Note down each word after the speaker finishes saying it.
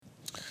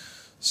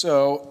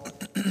So,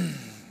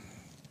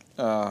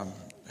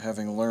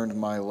 having learned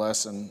my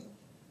lesson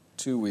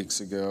 2 weeks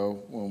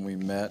ago when we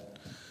met,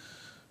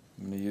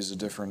 I'm going to use a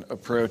different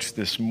approach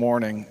this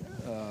morning.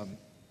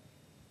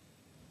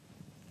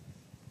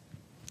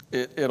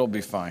 It'll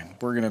be fine.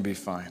 We're going to be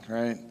fine,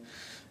 right?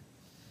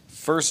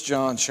 1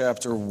 John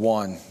chapter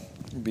 1,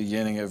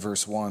 beginning at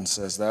verse 1,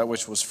 says, "That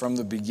which was from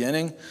the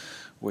beginning,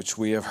 which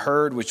we have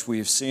heard, which we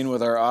have seen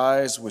with our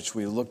eyes, which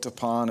we looked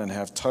upon and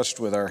have touched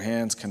with our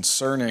hands,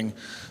 concerning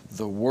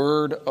the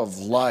word of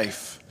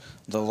life.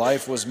 The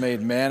life was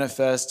made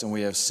manifest, and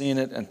we have seen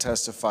it and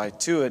testified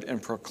to it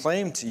and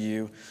proclaimed to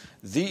you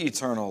the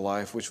eternal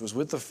life, which was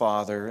with the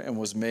Father and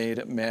was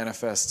made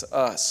manifest to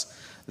us.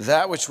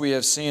 That which we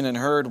have seen and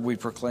heard we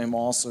proclaim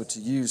also to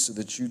you, so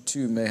that you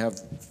too may have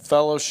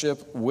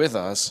fellowship with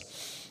us.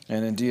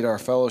 And indeed our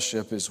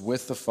fellowship is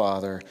with the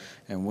Father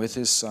and with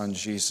his Son,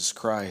 Jesus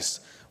Christ.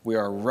 We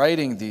are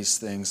writing these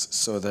things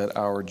so that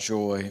our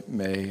joy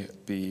may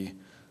be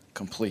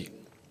complete."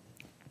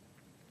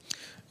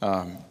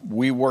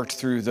 We worked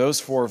through those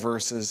 4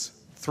 verses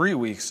 3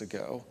 weeks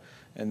ago.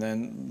 And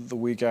then the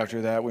week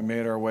after that, we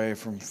made our way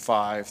from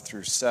 5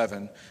 through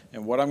 7.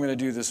 And what I'm going to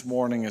do this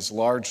morning is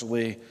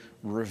largely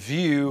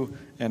review,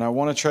 and I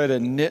want to try to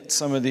knit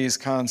some of these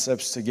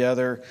concepts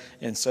together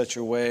in such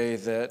a way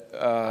that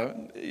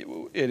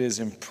it is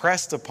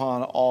impressed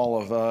upon all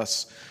of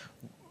us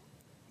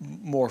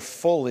more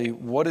fully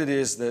what it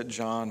is that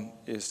John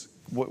is,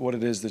 what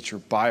it is that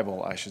your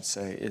Bible, I should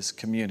say, is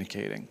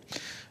communicating.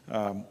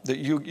 That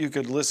you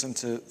could listen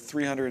to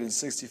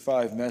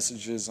 365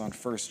 messages on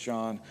 1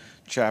 John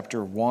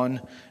chapter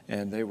 1,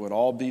 and they would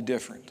all be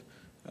different.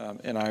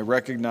 And I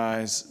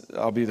recognize,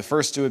 I'll be the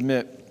first to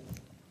admit,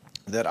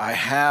 that I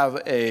have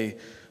a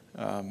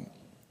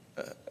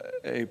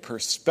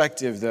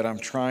perspective that I'm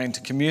trying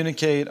to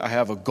communicate. I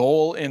have a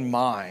goal in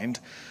mind,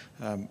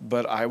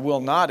 but I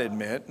will not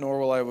admit, nor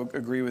will I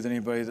agree with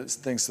anybody that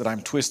thinks that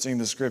I'm twisting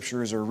the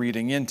scriptures or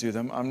reading into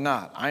them. I'm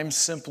not. I'm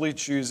simply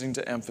choosing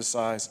to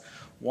emphasize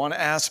one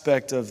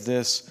aspect of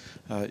this.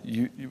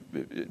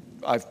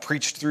 I've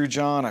preached through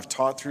John, I've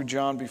taught through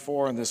John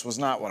before, and this was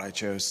not what I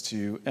chose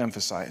to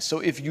emphasize. So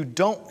if you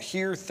don't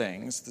hear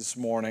things this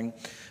morning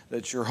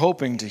that you're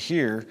hoping to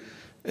hear,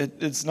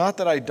 it's not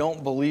that I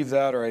don't believe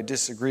that or I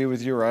disagree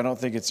with you or I don't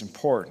think it's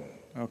important,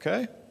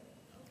 okay?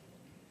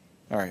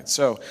 All right,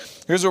 so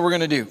here's what we're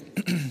going to do.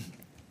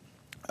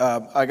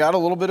 I got a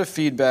little bit of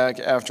feedback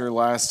after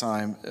last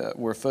time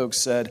where folks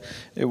said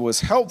it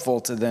was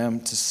helpful to them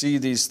to see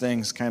these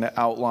things kind of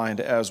outlined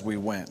as we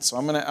went. So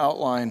I'm going to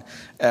outline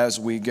as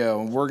we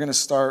go. And we're going to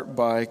start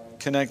by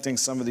connecting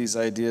some of these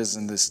ideas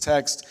in this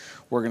text.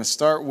 We're going to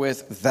start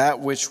with that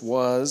which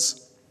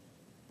was,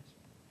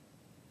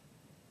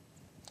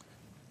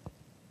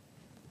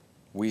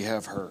 we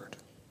have heard.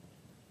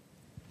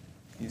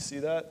 You see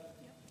that?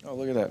 Oh,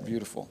 look at that.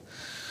 Beautiful.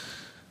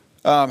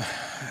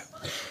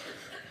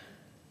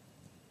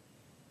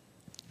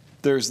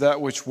 There's that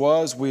which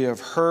was, we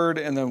have heard,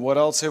 and then what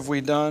else have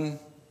we done?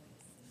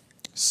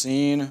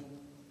 Seen.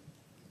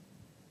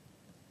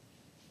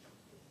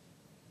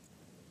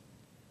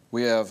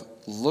 We have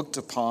looked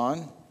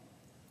upon.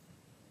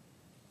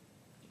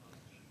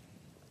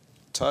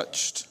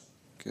 Touched.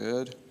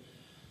 Good.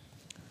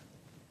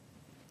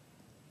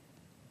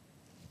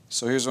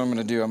 So here's what I'm going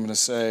to do. I'm going to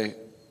say,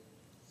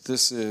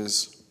 this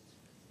is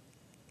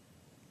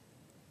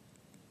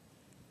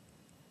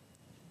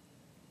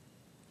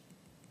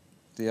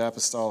the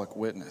apostolic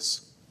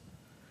witness,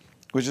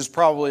 which is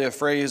probably a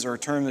phrase or a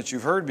term that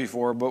you've heard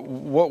before, but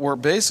what we're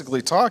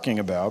basically talking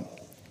about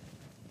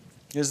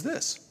is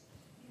this,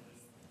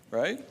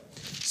 right?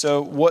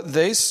 So what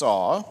they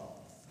saw,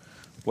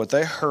 what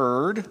they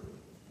heard,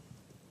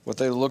 what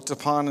they looked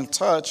upon and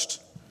touched,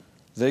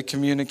 they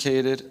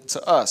communicated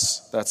to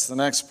us. That's the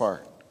next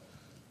part.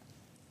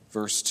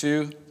 Verse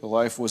 2, the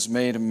life was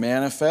made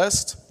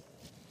manifest,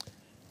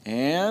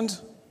 and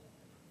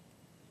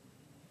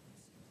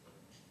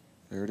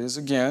there it is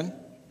again.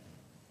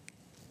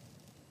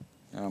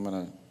 Now I'm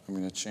going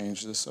to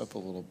change this up a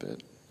little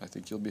bit. I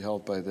think you'll be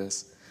helped by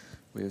this.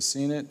 We have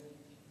seen it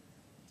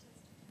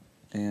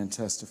and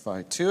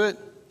testified to it,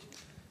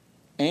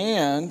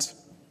 and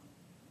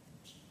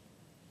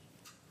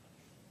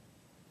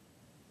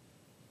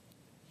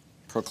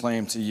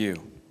proclaim to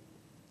you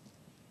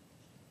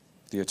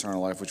the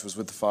eternal life which was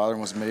with the Father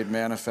and was made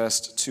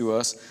manifest to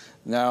us.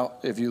 Now,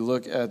 if you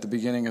look at the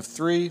beginning of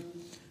 3,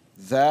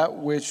 that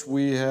which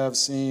we have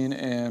seen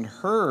and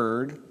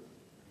heard,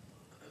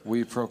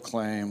 we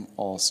proclaim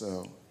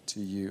also to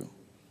you.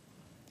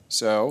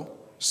 So,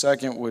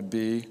 second would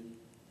be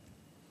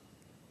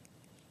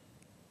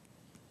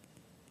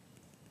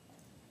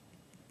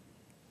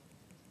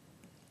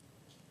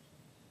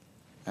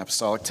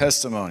apostolic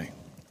testimony,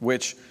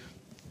 which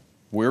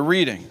we're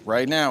reading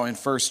right now in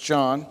 1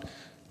 John.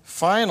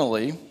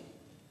 Finally,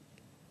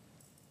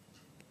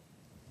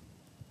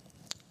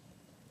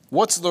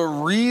 what's the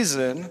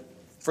reason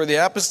for the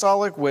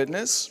apostolic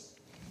witness,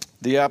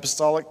 the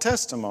apostolic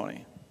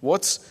testimony?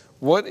 What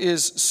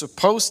is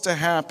supposed to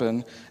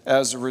happen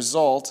as a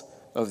result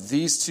of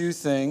these two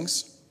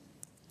things.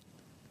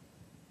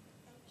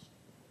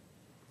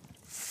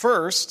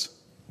 First,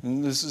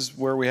 and this is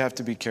where we have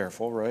to be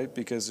careful, right?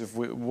 Because if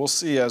we'll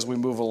see as we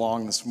move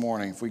along this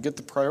morning, if we get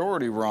the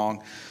priority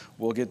wrong,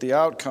 we'll get the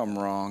outcome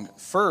wrong.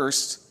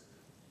 First,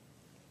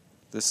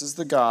 this is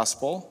the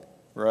gospel,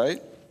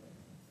 right?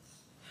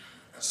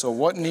 So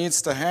what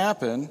needs to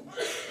happen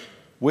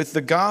with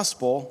the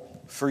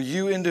gospel for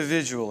you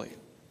individually?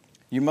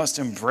 You must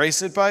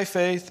embrace it by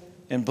faith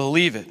and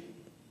believe it,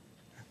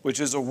 which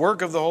is a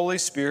work of the Holy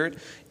Spirit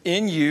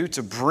in you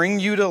to bring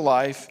you to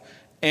life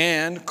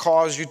and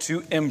cause you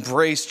to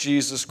embrace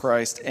Jesus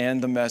Christ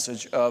and the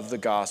message of the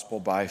gospel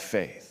by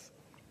faith.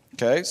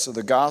 Okay, so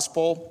the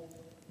gospel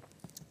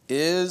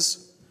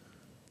is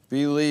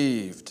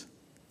believed.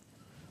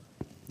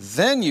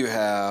 Then you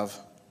have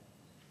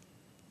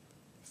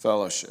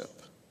fellowship,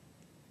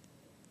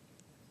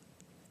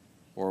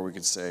 or we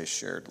could say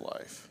shared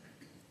life.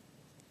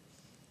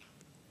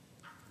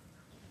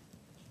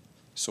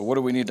 So what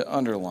do we need to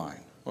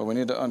underline? Well, we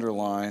need to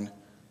underline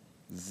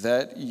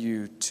that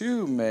you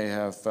too may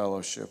have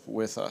fellowship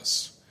with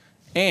us.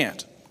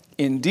 And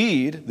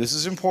indeed, this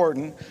is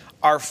important,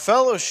 our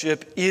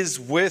fellowship is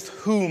with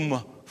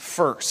whom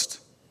first?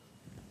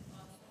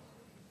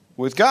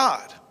 With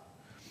God.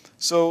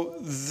 So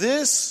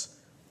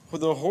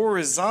the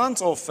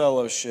horizontal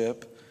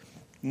fellowship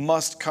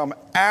must come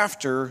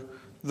after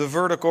the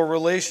vertical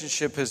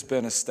relationship has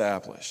been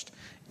established.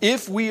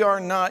 If we are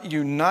not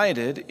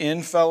united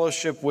in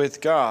fellowship with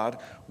God,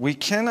 we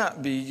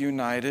cannot be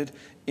united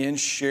in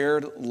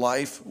shared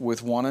life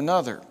with one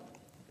another.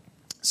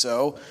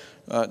 So,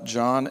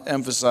 John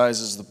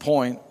emphasizes the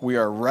point, we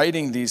are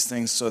writing these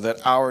things so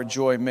that our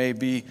joy may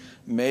be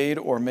made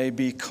or may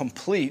be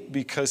complete,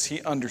 because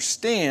he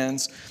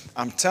understands,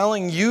 I'm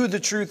telling you the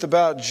truth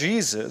about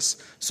Jesus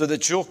so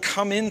that you'll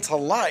come into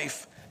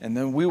life, and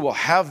then we will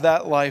have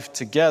that life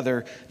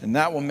together, and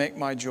that will make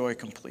my joy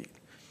complete.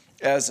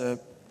 As a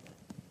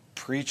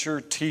preacher,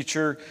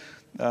 teacher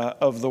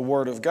of the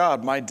Word of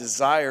God, my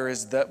desire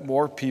is that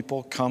more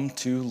people come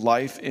to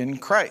life in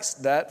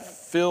Christ. That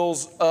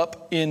fills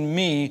up in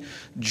me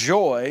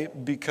joy,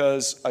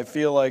 because I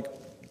feel like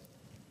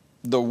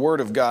the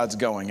Word of God's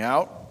going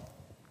out.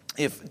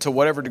 If to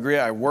whatever degree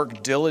I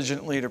work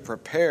diligently to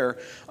prepare,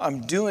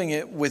 I'm doing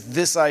it with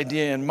this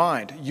idea in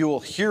mind. You will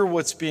hear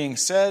what's being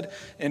said,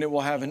 and it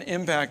will have an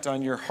impact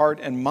on your heart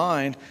and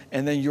mind,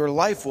 and then your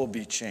life will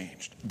be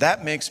changed.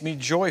 That makes me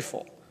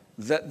joyful.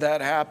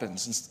 That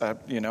happens.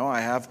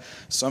 I have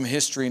some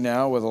history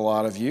now with a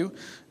lot of you,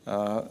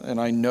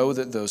 and I know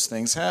that those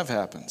things have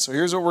happened. So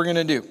here's what we're going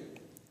to do.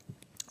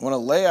 I want to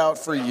lay out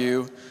for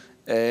you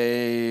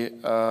I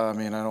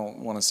don't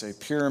want to say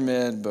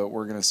pyramid, but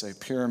we're going to say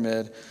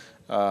pyramid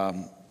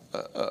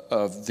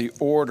of the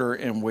order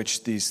in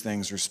which these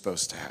things are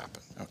supposed to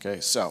happen. Okay,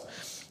 so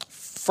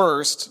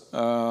first,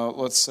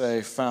 let's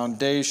say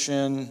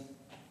foundation.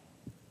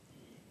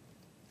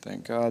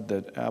 Thank God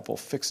that Apple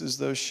fixes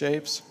those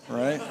shapes,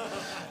 right?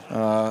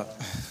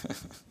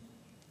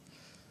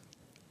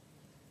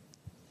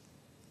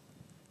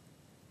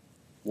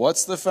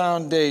 What's the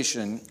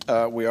foundation?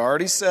 We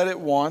already said it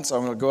once.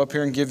 I'm going to go up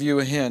here and give you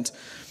a hint.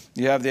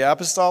 You have the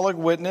apostolic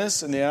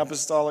witness and the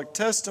apostolic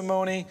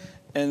testimony,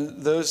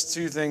 and those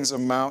two things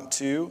amount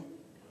to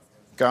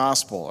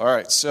gospel. All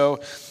right,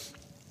 so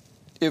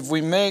if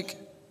we make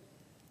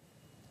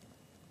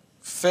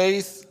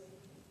faith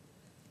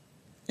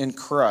in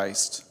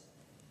Christ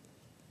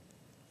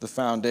the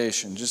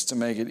foundation, just to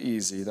make it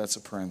easy, that's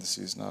a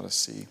parenthesis, not a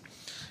C.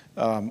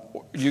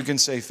 You can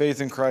say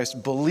faith in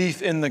Christ,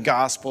 belief in the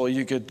gospel.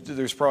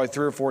 There's probably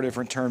 3 or 4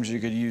 different terms you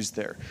could use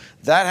there.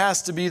 That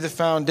has to be the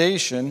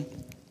foundation,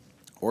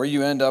 or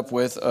you end up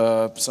with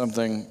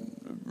something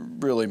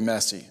really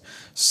messy.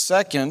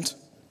 Second,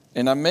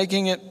 and I'm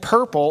making it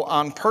purple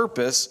on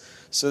purpose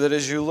so that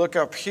as you look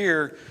up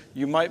here,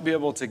 you might be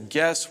able to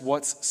guess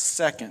what's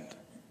second.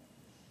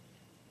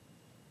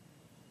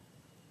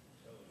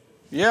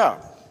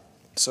 Yeah.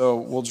 So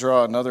we'll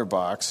draw another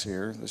box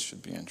here. This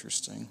should be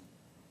interesting.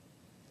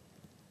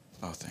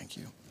 Oh, thank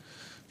you.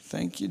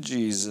 Thank you,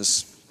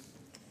 Jesus.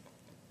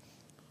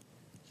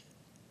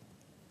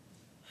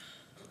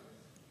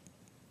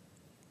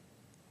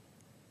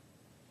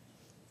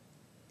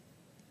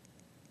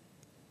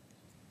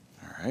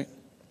 All right.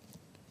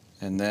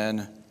 And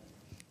then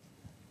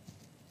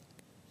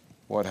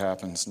what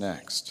happens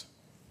next?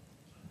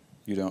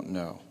 You don't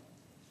know.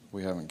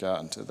 We haven't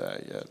gotten to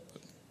that yet.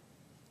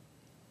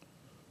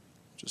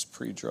 Just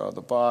pre-draw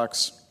the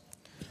box.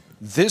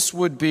 This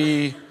would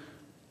be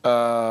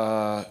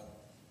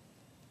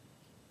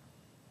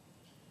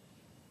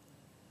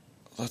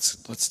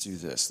let's do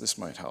this. This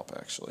might help,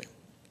 actually.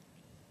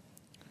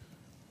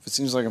 If it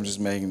seems like I'm just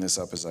making this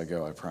up as I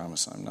go, I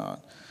promise I'm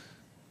not.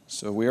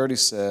 So we already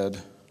said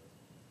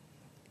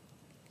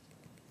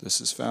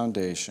this is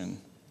foundation.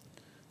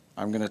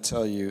 I'm going to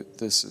tell you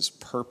this is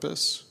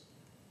purpose,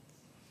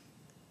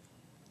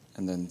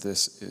 and then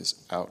this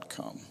is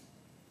outcome.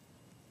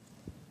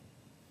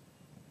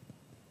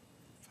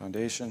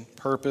 Foundation,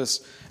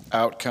 purpose,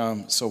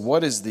 outcome. So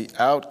what is the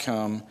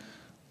outcome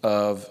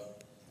of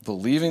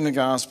believing the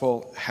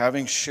gospel,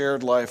 having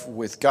shared life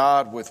with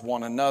God, with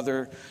one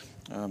another?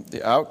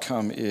 The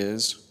outcome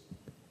is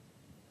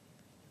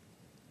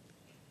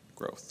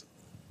growth.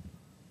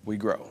 We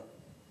grow.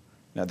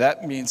 Now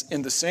that means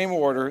in the same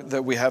order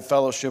that we have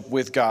fellowship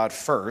with God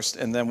first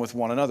and then with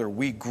one another.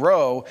 We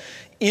grow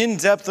in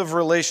depth of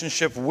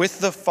relationship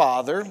with the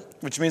Father,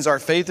 which means our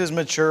faith is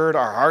matured,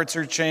 our hearts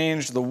are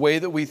changed, the way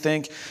that we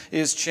think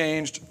is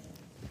changed.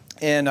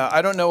 And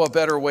I don't know a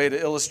better way to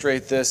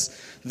illustrate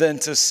this than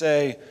to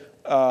say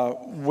I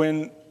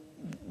want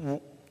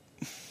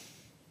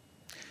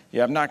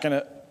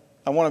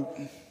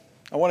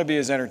to be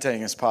as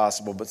entertaining as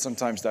possible, but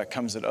sometimes that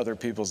comes at other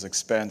people's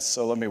expense,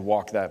 so let me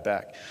walk that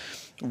back.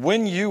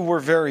 When you were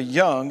very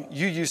young,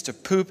 you used to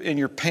poop in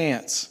your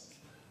pants.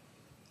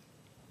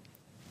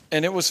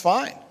 And it was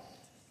fine.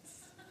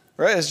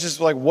 Right? It's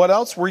just like, what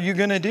else were you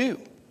going to do?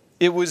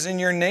 It was in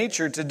your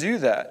nature to do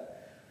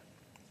that.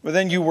 But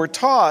then you were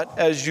taught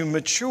as you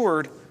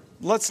matured,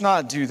 let's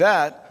not do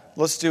that.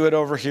 Let's do it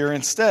over here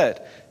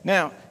instead.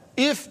 Now,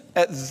 if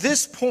at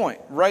this point,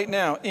 right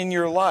now in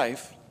your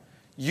life,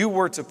 you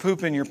were to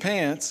poop in your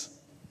pants,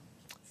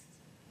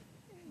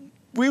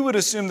 we would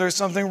assume there's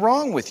something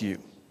wrong with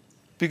you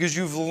because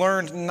you've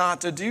learned not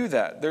to do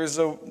that.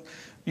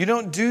 You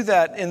don't do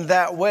that in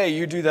that way.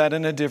 You do that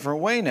in a different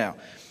way now.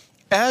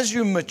 As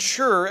you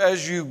mature,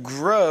 as you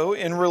grow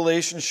in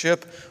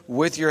relationship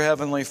with your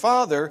Heavenly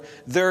Father,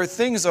 there are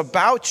things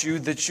about you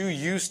that you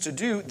used to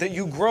do that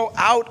you grow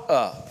out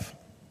of.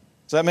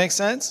 Does that make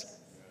sense?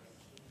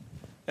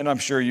 And I'm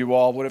sure you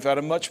all would have had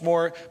a much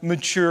more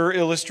mature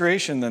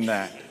illustration than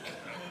that.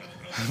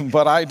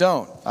 But I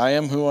don't. I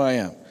am who I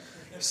am.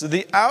 So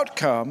the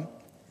outcome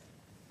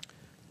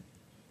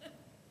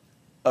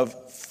of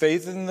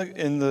faith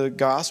in the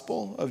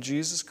gospel of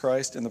Jesus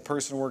Christ, in the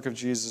person and work of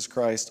Jesus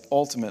Christ,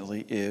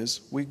 ultimately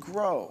is we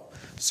grow.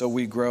 So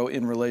we grow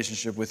in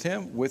relationship with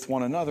Him, with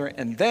one another,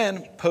 and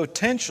then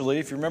potentially,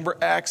 if you remember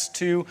Acts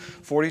 2,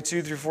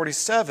 42 through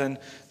 47,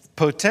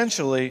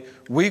 potentially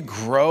we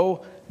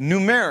grow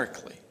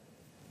numerically.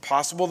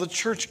 Possible the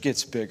church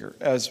gets bigger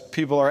as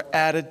people are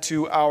added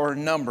to our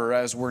number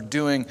as we're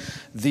doing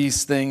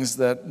these things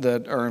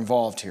that are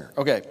involved here.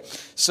 Okay,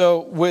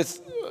 so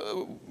with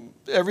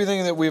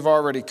everything that we've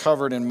already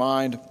covered in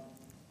mind,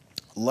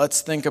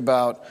 let's think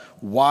about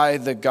why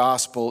the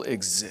gospel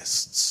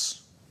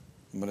exists.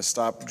 I'm going to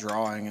stop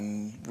drawing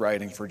and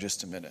writing for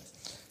just a minute.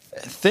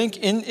 Think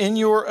in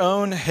your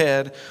own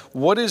head,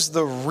 what is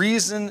the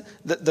reason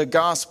that the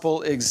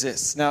gospel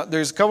exists? Now,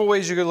 there's a couple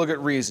ways you could look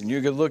at reason.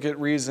 You could look at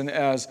reason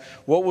as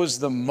what was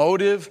the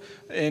motive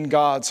in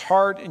God's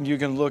heart, and you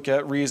can look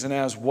at reason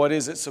as what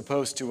is it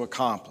supposed to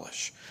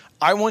accomplish.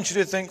 I want you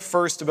to think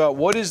first about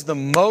what is the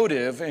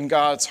motive in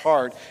God's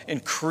heart in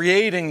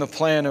creating the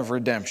plan of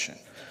redemption.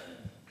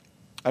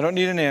 I don't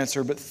need an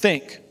answer, but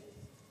think.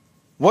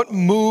 What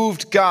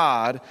moved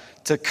God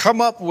to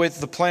come up with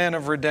the plan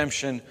of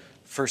redemption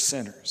for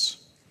sinners?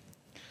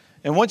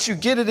 And once you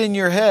get it in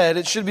your head,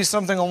 it should be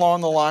something along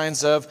the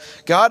lines of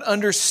God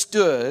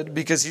understood,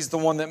 because He's the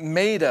one that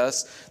made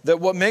us, that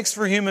what makes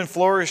for human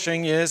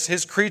flourishing is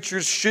His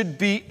creatures should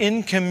be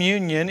in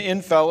communion,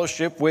 in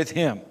fellowship with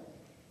Him.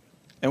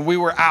 And we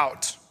were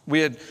out. We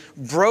had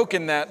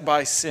broken that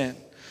by sin.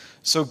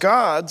 So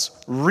God's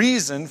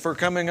reason for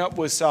coming up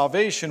with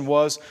salvation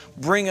was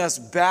bring us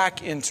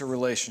back into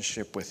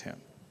relationship with Him.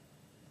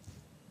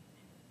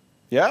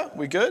 Yeah?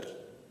 We good?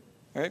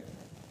 All right.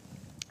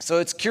 So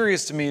it's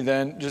curious to me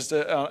then, just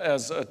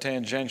as a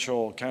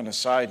tangential kind of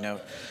side note,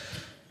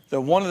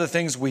 that one of the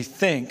things we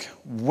think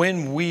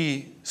when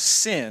we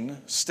sin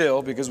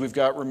still, because we've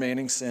got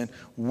remaining sin,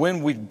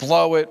 when we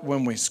blow it,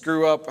 when we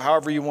screw up,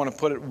 however you want to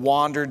put it,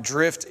 wander,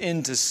 drift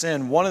into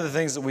sin, one of the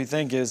things that we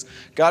think is,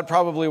 God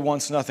probably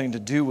wants nothing to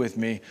do with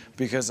me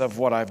because of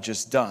what I've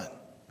just done.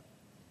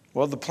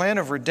 Well, the plan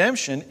of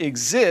redemption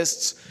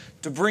exists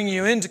to bring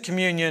you into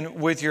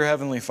communion with your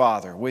Heavenly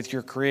Father, with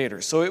your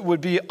Creator. So it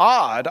would be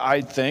odd,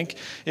 I think,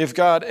 if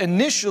God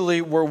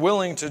initially were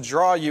willing to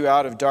draw you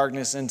out of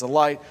darkness into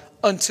light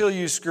until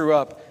you screw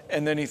up,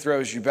 and then He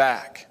throws you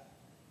back.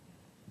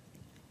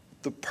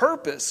 The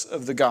purpose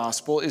of the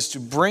gospel is to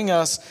bring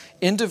us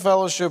into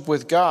fellowship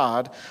with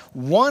God.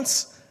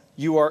 Once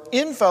you are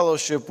in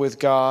fellowship with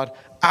God,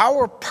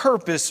 our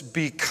purpose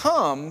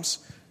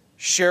becomes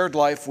shared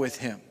life with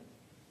Him.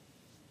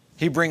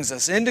 He brings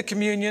us into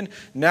communion.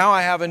 Now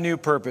I have a new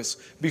purpose.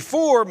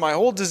 Before, my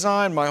whole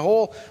design, my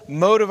whole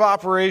mode of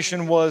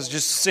operation was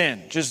just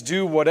sin. Just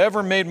do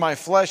whatever made my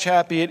flesh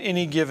happy at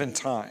any given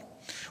time.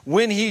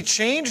 When He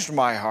changed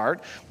my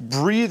heart,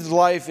 breathed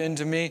life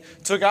into me,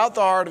 took out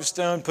the heart of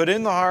stone, put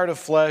in the heart of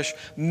flesh,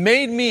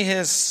 made me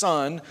His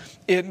son,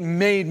 it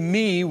made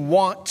me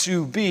want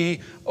to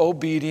be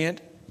obedient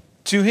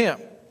to Him.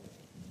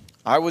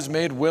 I was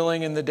made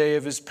willing in the day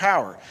of His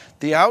power.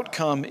 The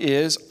outcome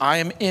is I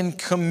am in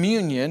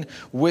communion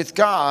with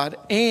God,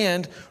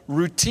 and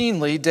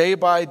routinely, day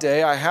by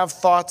day, I have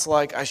thoughts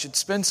like I should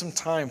spend some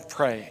time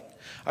praying.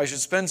 I should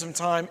spend some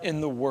time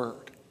in the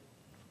Word.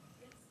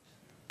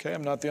 Okay,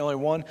 I'm not the only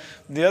one.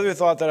 The other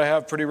thought that I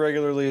have pretty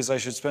regularly is I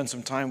should spend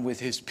some time with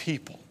His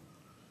people.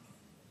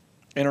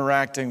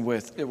 Interacting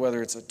with,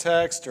 whether it's a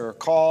text or a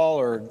call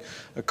or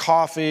a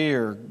coffee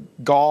or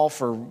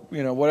golf or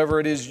whatever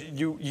it is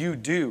you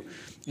do.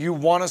 You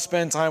want to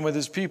spend time with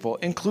His people,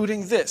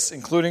 including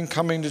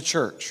coming to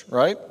church,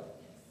 right?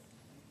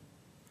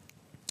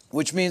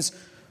 Which means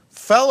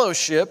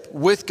fellowship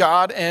with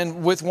God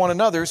and with one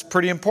another is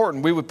pretty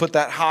important. We would put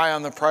that high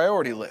on the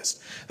priority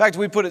list. In fact,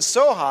 we put it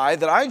so high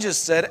that I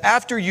just said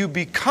after you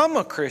become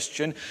a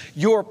Christian,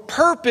 your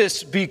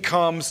purpose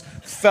becomes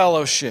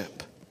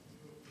fellowship.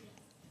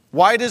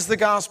 Why does the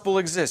gospel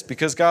exist?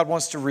 Because God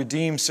wants to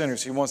redeem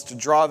sinners. He wants to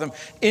draw them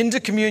into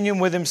communion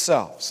with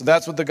Himself. So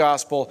that's what the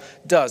gospel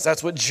does.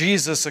 That's what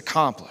Jesus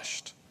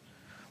accomplished.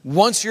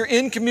 Once you're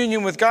in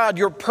communion with God,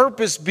 your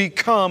purpose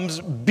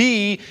becomes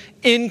be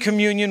in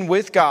communion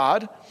with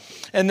God.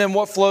 And then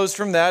what flows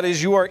from that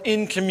is you are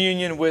in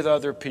communion with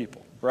other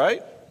people,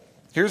 right?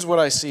 Here's what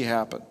I see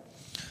happen.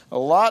 A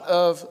lot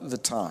of the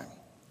time,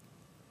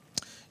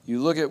 you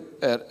look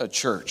at a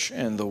church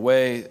and the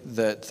way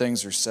that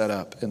things are set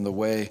up and the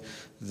way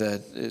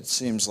that it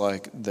seems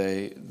like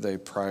they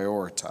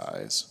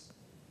prioritize.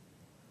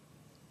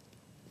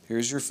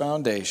 Here's your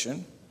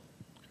foundation.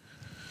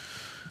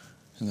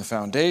 And the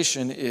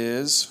foundation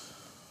is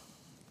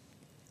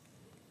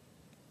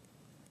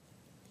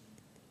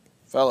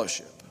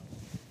fellowship.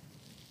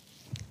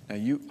 Now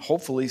you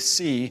hopefully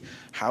see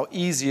how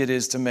easy it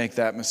is to make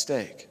that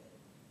mistake.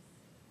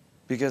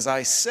 Because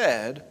I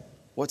said,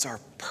 what's our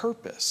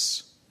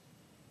purpose?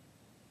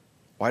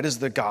 Why does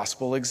the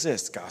gospel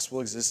exist? The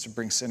gospel exists to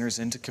bring sinners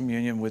into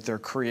communion with their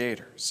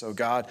Creator. So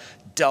God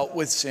dealt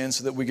with sin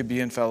so that we could be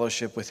in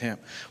fellowship with Him.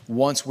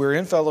 Once we're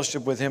in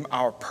fellowship with Him,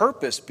 our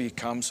purpose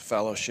becomes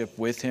fellowship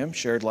with Him,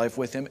 shared life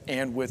with Him,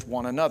 and with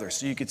one another.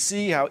 So you could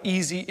see how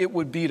easy it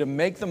would be to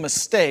make the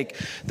mistake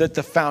that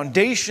the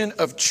foundation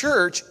of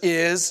church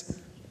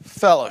is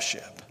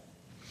fellowship.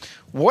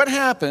 What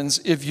happens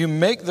if you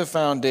make the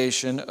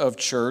foundation of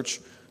church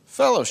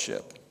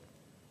fellowship?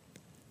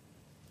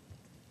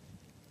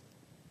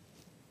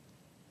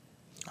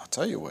 I'll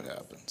tell you what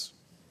happens.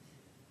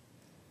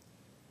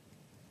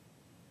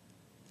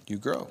 You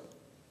grow.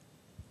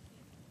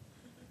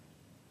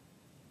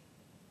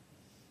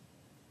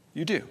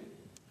 You do.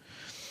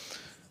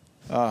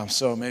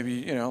 So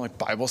maybe, like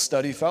Bible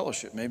study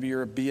fellowship. Maybe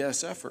you're a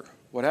BSFer.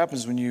 What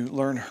happens when you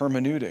learn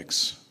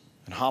hermeneutics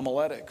and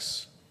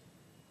homiletics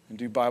and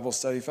do Bible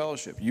study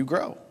fellowship? You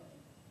grow.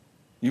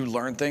 You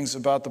learn things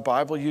about the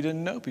Bible you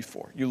didn't know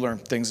before. You learn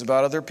things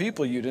about other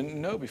people you didn't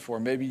know before.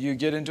 Maybe you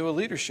get into a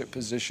leadership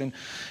position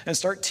and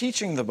start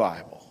teaching the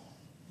Bible.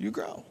 You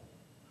grow.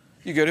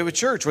 You go to a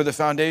church where the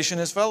foundation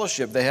is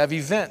fellowship. They have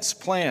events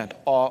planned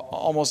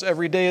almost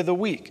every day of the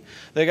week.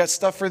 They got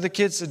stuff for the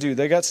kids to do.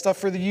 They got stuff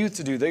for the youth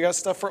to do. They got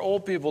stuff for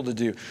old people to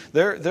do.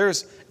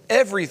 There's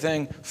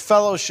everything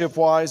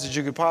fellowship-wise that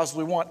you could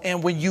possibly want.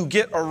 And when you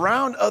get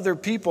around other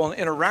people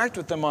and interact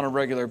with them on a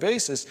regular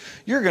basis,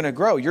 you're going to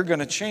grow. You're going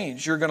to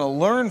change. You're going to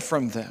learn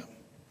from them,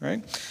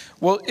 right?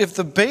 Well, if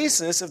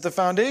the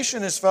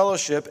foundation is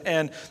fellowship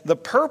and the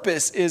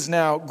purpose is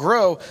now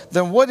grow,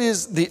 then what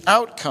is the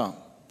outcome?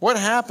 What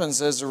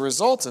happens as a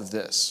result of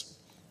this?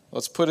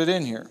 Let's put it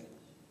in here.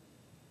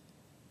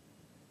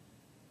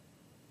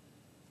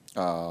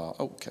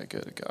 Okay,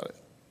 good, I got it.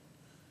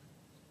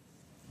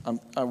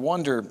 I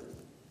wonder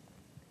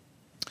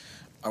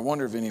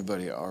if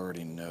anybody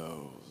already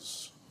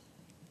knows.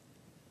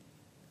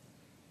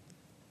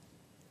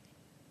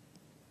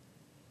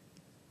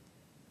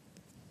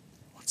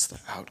 What's the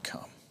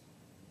outcome?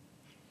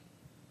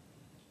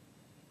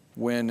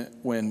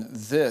 When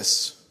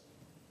this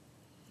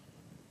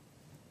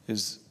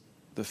is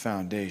the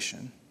foundation.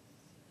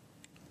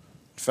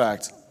 In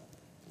fact,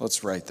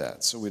 let's write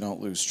that so we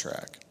don't lose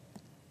track.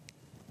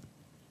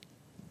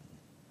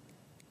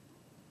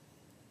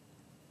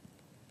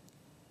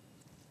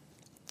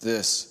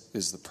 This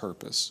is the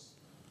purpose.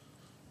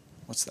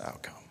 What's the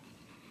outcome?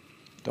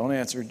 Don't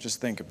answer, just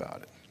think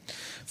about it.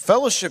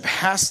 Fellowship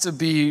has to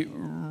be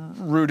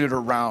rooted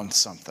around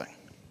something.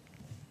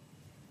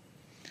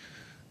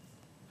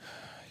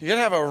 You got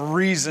to have a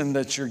reason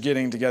that you're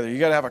getting together. You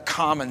got to have a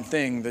common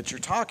thing that you're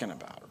talking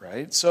about,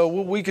 right? So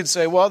we could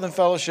say, well, then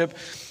fellowship,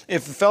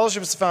 if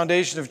fellowship is the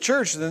foundation of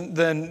church,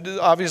 then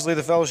obviously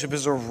the fellowship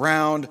is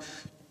around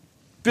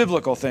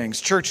biblical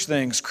things, church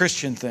things,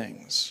 Christian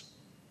things.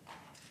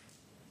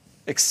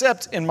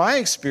 Except in my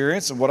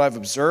experience and what I've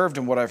observed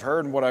and what I've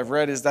heard and what I've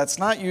read is that's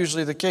not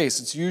usually the case.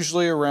 It's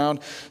usually around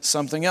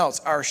something else.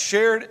 Our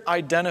shared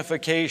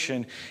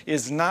identification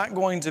is not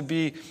going to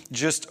be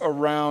just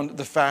around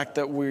the fact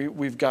that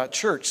we've got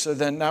church. So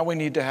then now we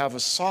need to have a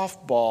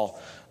softball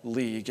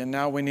league, and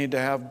now we need to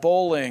have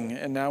bowling,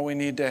 and now we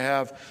need to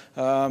have,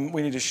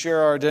 we need to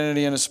share our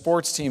identity in a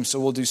sports team, so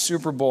we'll do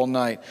Super Bowl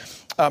night.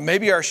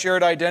 Maybe our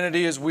shared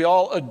identity is we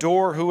all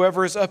adore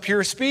whoever is up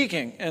here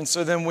speaking, and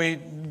so then we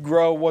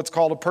grow what's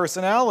called a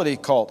personality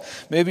cult.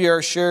 Maybe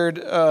our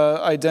shared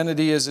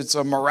identity is it's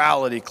a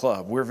morality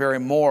club. We're very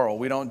moral.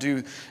 We don't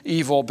do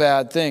evil,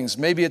 bad things.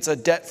 Maybe it's a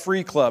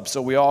debt-free club,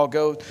 so we all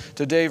go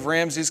to Dave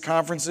Ramsey's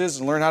conferences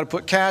and learn how to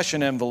put cash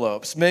in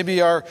envelopes.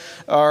 Maybe our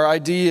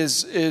ID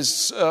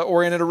is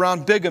oriented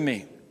around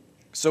bigamy,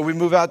 so we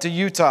move out to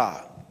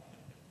Utah.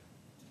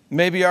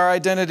 Maybe our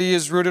identity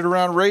is rooted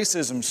around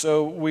racism,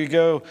 so we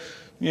go,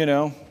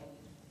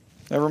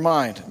 never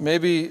mind.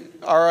 Maybe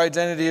our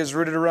identity is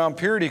rooted around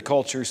purity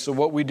culture, so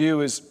what we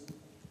do is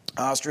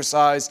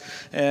ostracize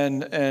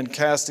and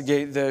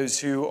castigate those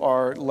who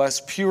are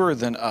less pure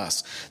than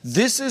us.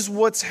 This is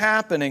what's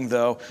happening,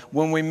 though,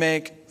 when we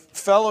make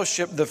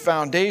fellowship the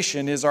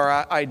foundation. Is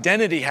our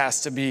identity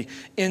has to be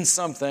in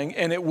something,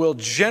 and it will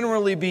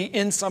generally be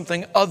in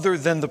something other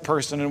than the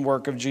person and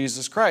work of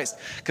Jesus Christ,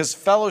 because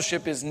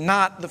fellowship is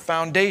not the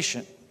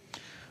foundation.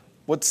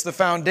 What's the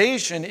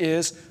foundation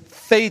is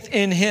faith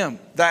in Him.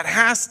 That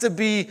has to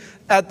be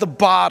at the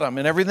bottom,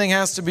 and everything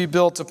has to be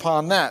built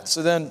upon that.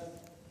 So then,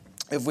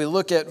 if we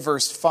look at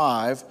verse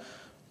 5,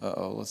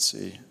 let's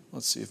see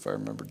if I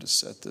remember to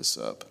set this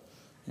up.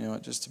 You know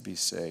what, just to be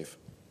safe.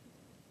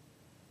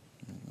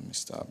 Let me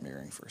stop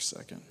mirroring for a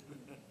second.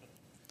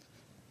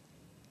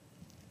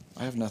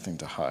 I have nothing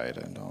to hide,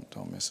 and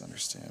don't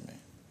misunderstand me.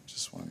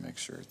 Just want to make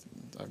sure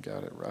I've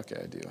got it.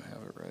 Okay, I do. I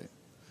have it right.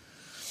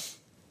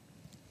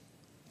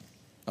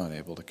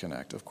 Unable to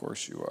connect. Of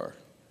course you are.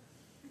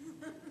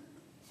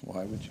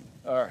 Why would you?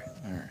 All right.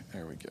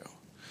 There we go.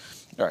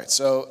 All right.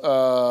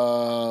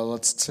 So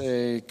let's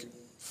take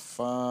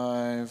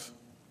 5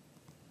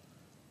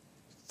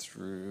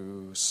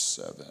 through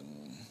 7.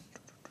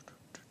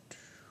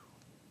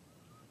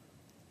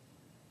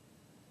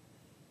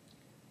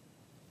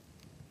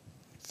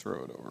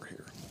 Throw it over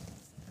here.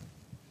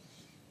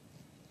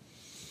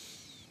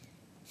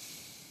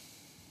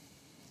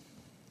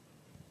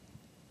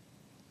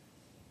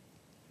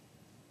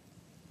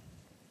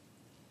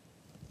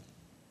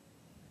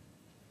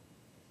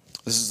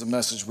 This is the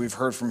message we've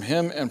heard from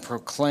Him and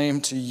proclaim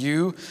to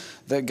you,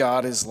 that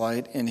God is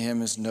light, in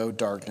Him is no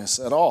darkness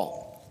at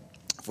all.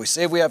 If we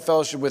say we have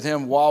fellowship with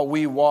Him while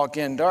we walk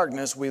in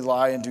darkness, we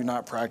lie and do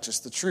not practice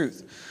the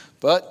truth.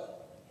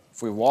 But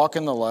if we walk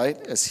in the light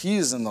as He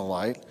is in the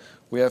light,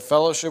 we have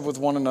fellowship with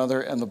one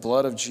another, and the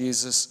blood of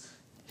Jesus,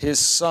 His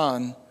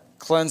Son,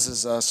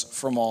 cleanses us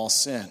from all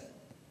sin.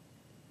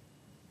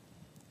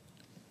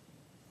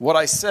 What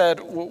I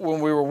said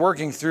when we were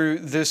working through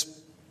this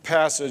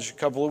passage a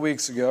couple of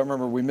weeks ago, I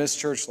remember we missed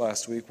church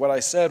last week, what I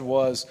said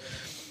was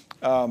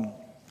a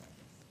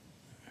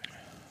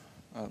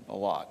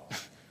lot.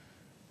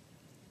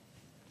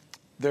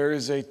 There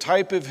is a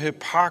type of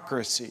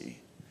hypocrisy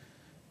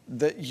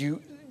that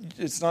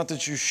it's not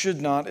that you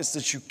should not, it's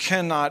that you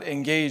cannot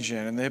engage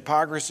in. And the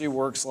hypocrisy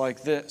works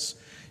like this.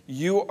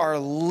 You are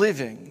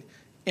living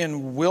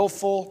in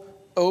willful,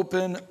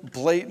 open,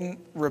 blatant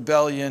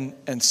rebellion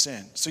and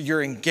sin. So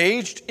you're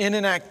engaged in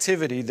an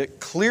activity that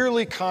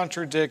clearly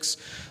contradicts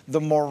the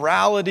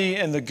morality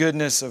and the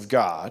goodness of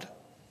God.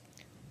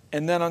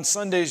 And then on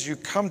Sundays you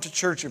come to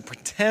church and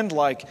pretend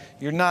like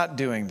you're not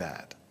doing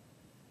that.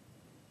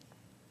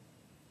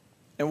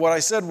 And what I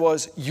said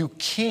was, you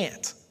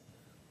can't.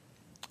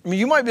 I mean,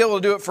 you might be able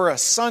to do it for a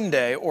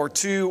Sunday or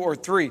 2 or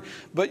 3,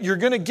 but you're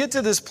going to get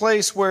to this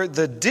place where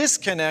the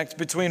disconnect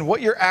between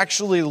what you're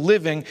actually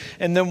living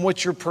and then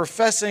what you're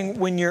professing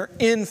when you're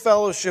in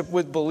fellowship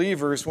with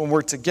believers, when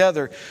we're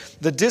together,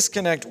 the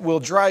disconnect will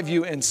drive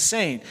you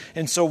insane.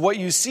 And so what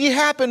you see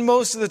happen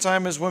most of the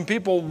time is when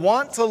people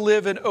want to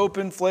live in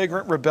open,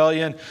 flagrant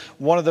rebellion,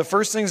 one of the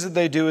first things that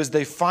they do is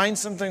they find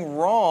something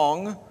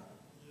wrong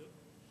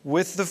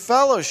with the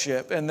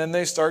fellowship, and then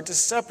they start to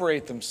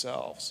separate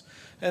themselves.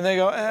 And they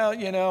go,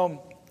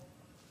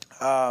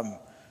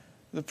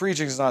 the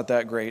preaching's not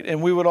that great.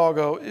 And we would all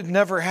go, it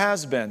never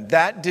has been.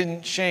 That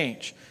didn't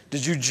change.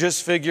 Did you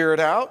just figure it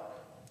out?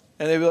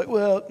 And they'd be like,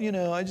 well,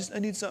 I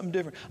need something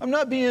different. I'm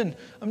not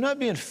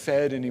being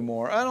fed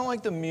anymore. I don't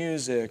like the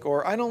music,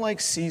 or I don't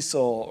like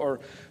Cecil, or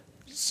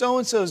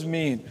so-and-so's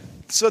mean.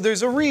 So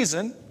there's a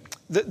reason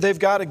that they've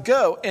got to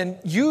go. And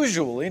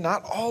usually,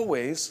 not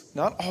always,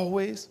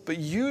 but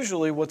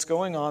usually what's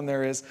going on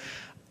there is,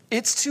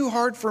 it's too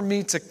hard for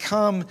me to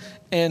come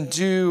and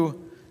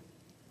do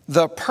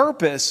the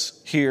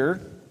purpose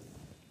here,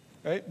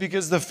 right?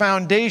 Because the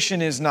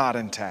foundation is not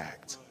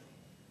intact.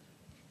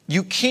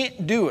 You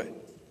can't do it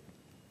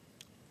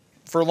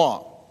for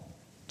long.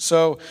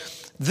 So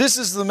this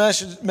is the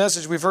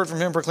message we've heard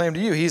from Him proclaimed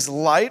to you. He's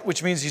light,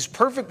 which means He's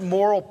perfect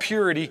moral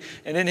purity,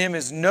 and in Him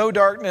is no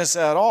darkness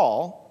at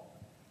all.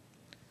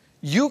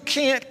 You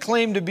can't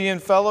claim to be in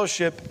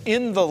fellowship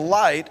in the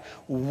light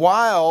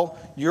while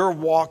you're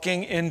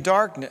walking in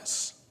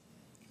darkness.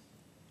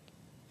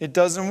 It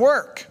doesn't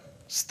work.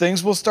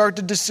 Things will start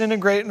to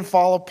disintegrate and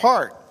fall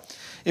apart.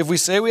 If we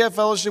say we have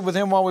fellowship with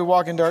him while we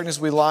walk in darkness,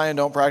 we lie and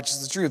don't practice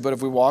the truth. But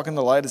if we walk in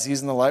the light as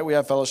he's in the light, we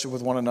have fellowship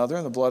with one another,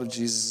 and the blood of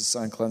Jesus, his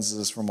son, cleanses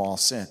us from all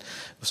sin.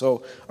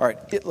 So, all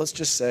right, let's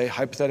just say,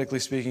 hypothetically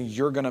speaking,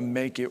 you're going to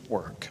make it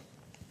work.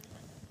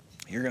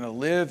 You're going to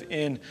live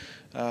in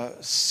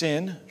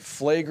sin,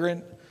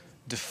 flagrant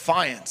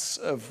defiance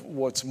of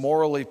what's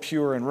morally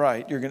pure and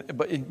right.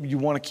 But you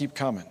want to keep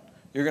coming.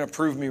 You're going to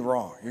prove me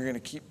wrong. You're going to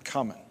keep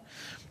coming.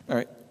 All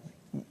right.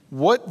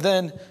 What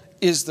then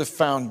is the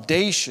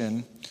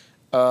foundation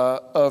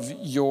of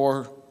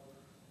your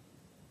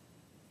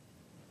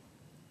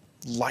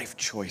life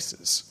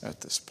choices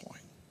at this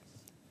point?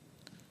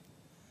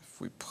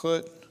 If we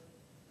put,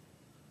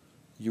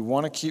 you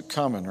want to keep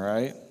coming,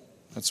 right?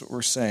 That's what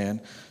we're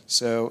saying.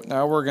 So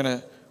now we're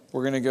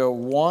going to go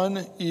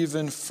one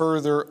even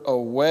further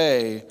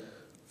away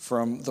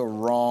from the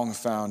wrong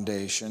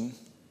foundation,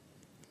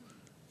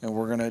 and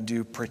we're going to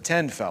do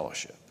pretend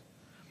fellowship.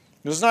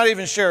 It's not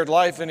even shared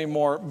life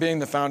anymore being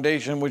the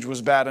foundation, which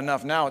was bad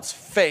enough. Now it's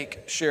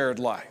fake shared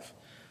life.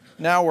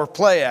 Now we're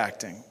play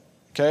acting.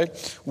 Okay?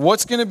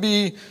 What's going to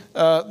be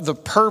the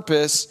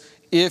purpose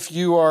if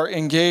you are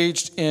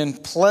engaged in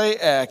play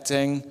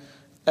acting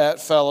at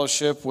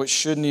fellowship, which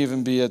shouldn't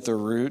even be at the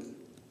root?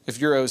 If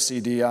you're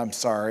OCD, I'm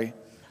sorry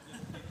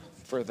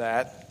for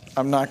that.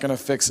 I'm not going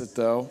to fix it,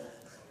 though.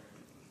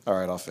 All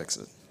right, I'll fix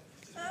it.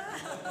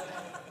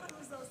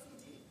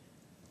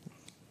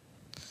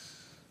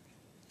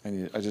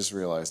 I just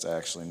realized I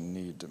actually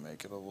need to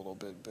make it a little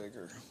bit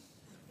bigger.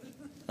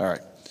 All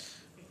right.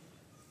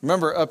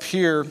 Remember, up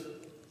here,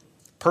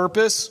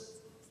 purpose.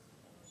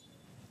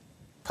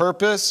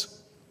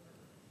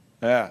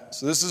 Yeah,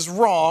 so this is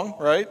wrong,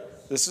 right?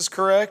 This is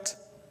correct.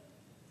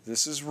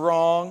 This is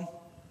wrong.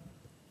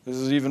 This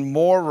is even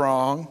more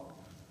wrong.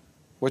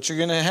 What you're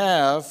going to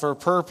have for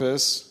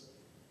purpose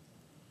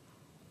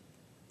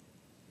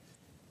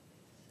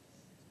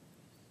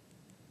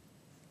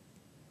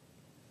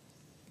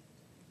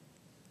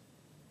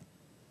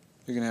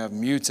you're going to have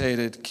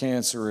mutated,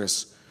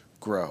 cancerous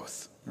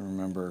growth. And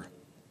remember,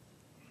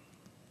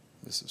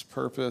 this is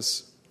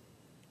purpose.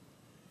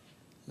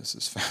 This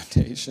is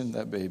foundation.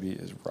 That baby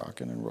is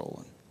rocking and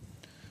rolling.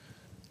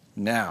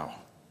 Now,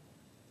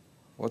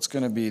 what's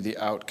going to be the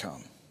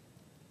outcome?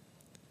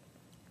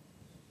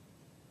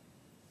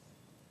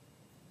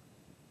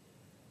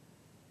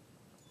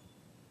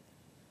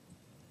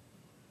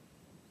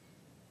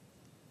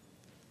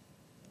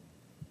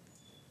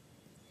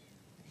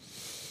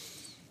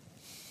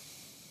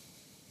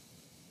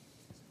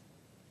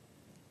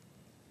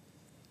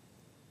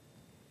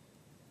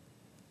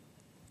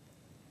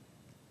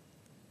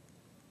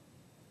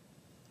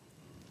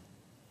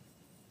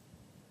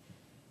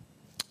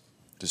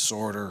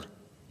 Disorder,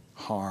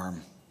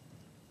 harm,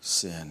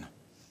 sin,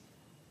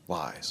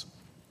 lies.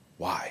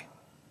 Why?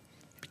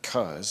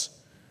 Because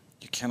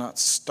you cannot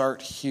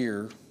start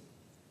here,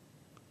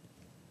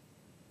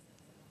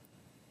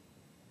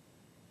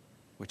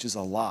 which is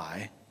a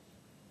lie,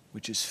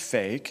 which is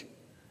fake,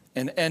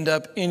 and end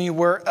up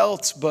anywhere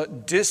else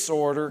but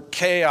disorder,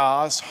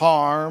 chaos,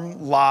 harm,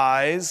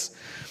 lies.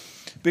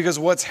 Because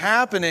what's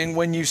happening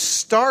when you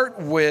start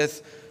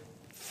with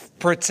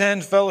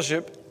pretend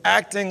fellowship,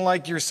 acting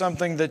like you're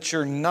something that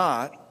you're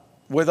not,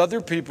 with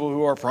other people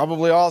who are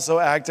probably also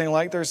acting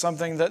like they're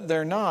something that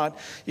they're not,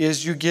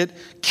 is you get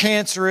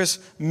cancerous,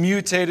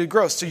 mutated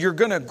growth. So you're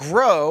going to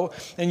grow,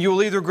 and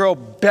you'll either grow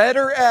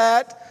better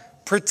at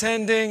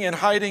pretending and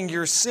hiding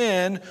your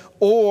sin,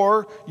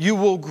 or you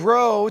will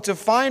grow to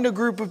find a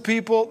group of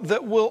people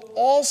that will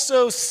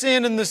also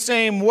sin in the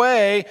same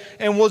way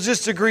and will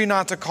just agree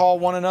not to call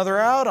one another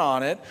out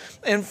on it.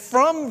 And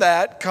from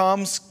that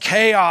comes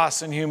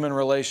chaos in human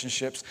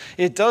relationships.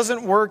 It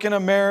doesn't work in a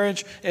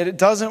marriage, and it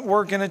doesn't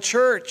work in a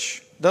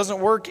church. It doesn't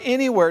work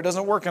anywhere. It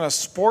doesn't work in a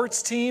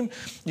sports team.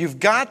 You've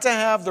got to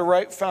have the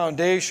right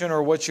foundation,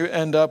 or what you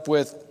end up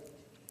with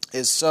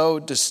is so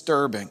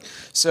disturbing.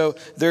 So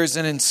there's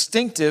an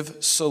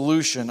instinctive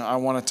solution I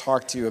want to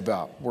talk to you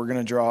about. We're going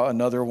to draw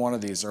another one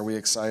of these. Are we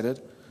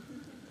excited?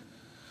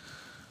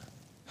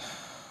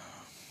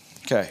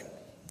 Okay,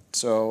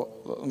 so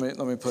let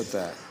me put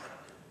that.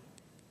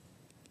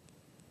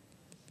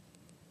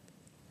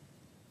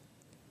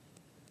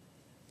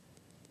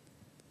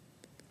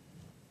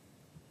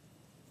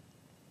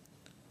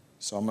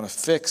 So I'm going to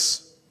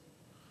fix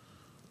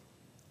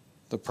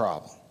the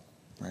problem,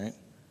 right?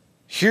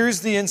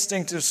 Here's the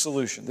instinctive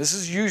solution. This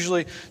is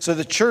usually, so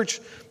the church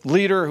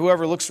leader,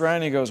 whoever looks around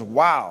and he goes,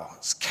 wow,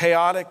 it's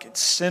chaotic, it's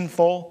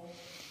sinful.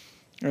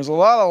 There's a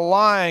lot of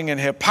lying and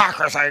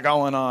hypocrisy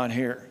going on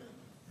here,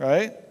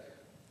 right?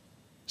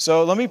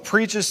 So let me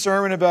preach a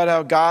sermon about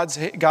how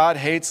God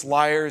hates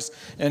liars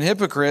and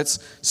hypocrites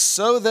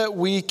so that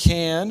we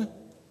can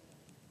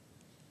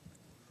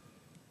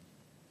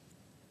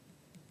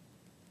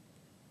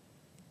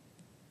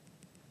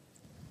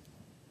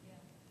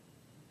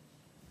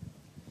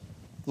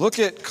look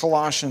at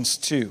Colossians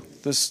 2.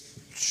 This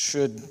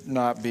should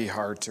not be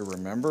hard to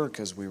remember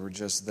because we were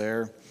just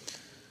there.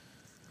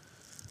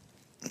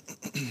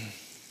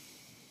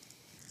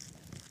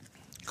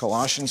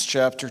 Colossians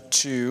chapter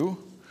 2.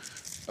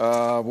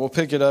 We'll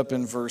pick it up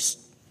in verse,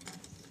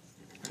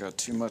 I got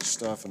too much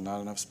stuff and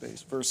not enough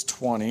space. Verse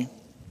 20.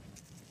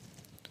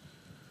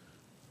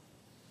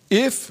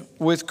 If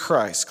with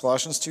Christ,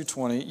 Colossians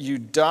 2:20, you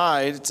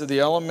died to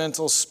the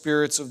elemental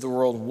spirits of the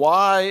world,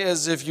 why,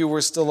 as if you were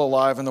still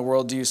alive in the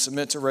world, do you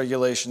submit to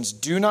regulations?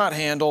 Do not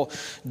handle,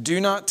 do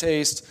not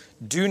taste,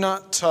 do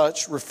not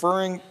touch,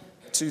 referring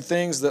to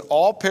things that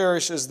all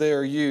perish as they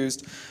are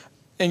used.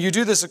 And you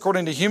do this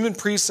according to human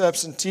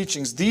precepts and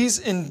teachings. These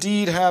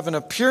indeed have an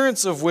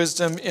appearance of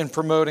wisdom in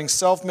promoting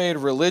self-made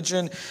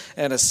religion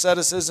and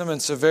asceticism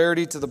and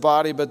severity to the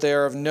body, but they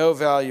are of no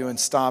value in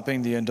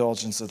stopping the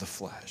indulgence of the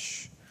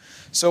flesh.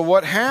 So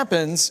what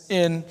happens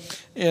in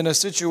a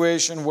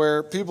situation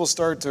where people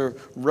start to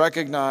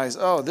recognize,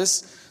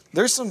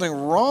 there's something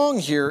wrong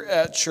here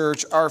at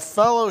church. Our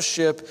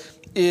fellowship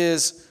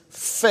is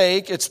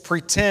fake, it's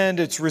pretend,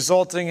 it's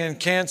resulting in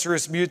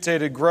cancerous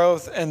mutated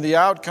growth, and the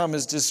outcome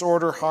is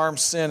disorder, harm,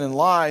 sin, and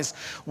lies.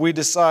 We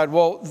decide,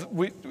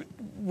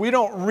 we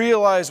don't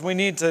realize we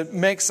need to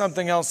make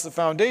something else the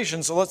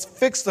foundation, so let's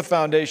fix the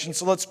foundation,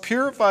 so let's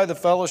purify the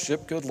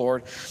fellowship, good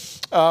Lord.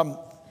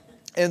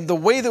 And the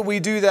way that we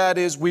do that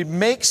is we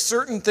make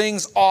certain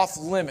things off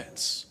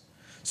limits.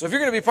 So if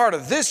you're going to be part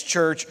of this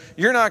church,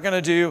 you're not going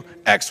to do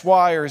X,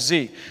 Y, or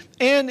Z.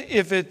 And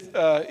if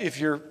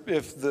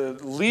the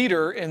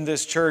leader in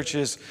this church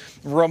is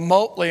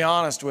remotely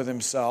honest with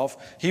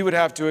himself, he would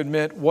have to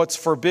admit what's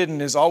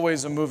forbidden is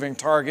always a moving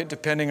target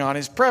depending on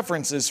his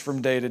preferences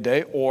from day to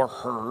day, or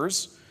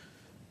hers.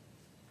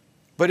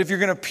 But if you're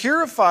going to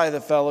purify the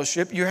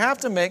fellowship, you have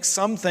to make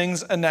some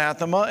things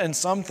anathema and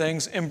some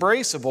things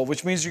embraceable,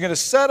 which means you're going to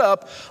set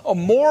up a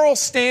moral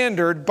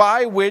standard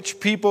by which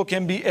people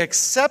can be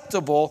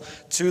acceptable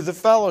to the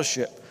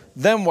fellowship.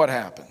 Then what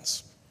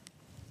happens?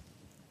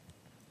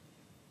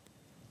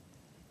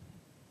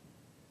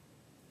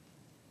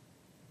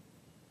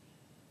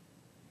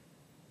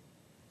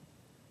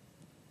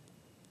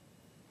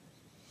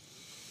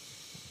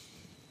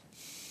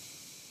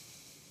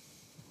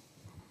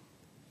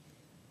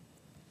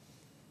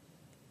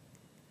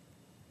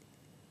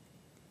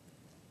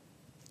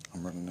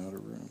 I'm running out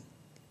of room.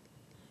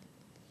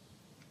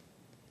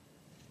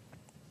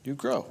 You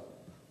grow.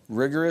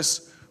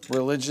 Rigorous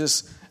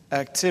religious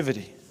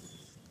activity.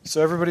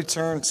 So everybody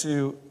turn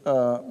to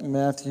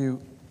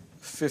Matthew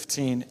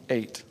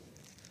 15:8.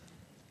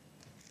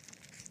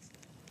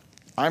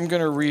 I'm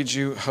going to read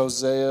you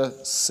Hosea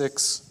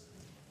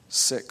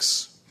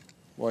 6:6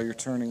 while you're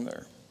turning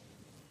there.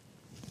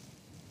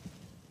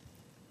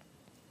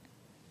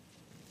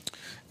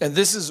 And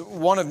this is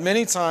one of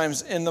many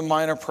times in the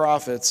Minor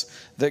Prophets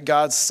that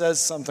God says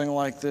something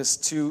like this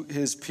to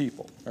his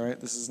people. All right,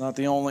 this is not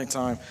the only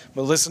time.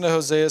 But listen to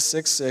Hosea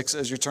 6:6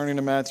 as you're turning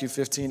to Matthew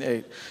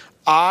 15:8.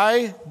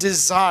 I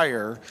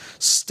desire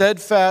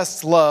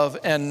steadfast love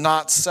and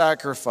not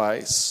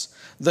sacrifice,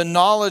 the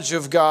knowledge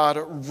of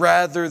God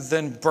rather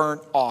than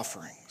burnt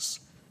offerings.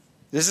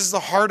 This is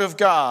the heart of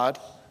God.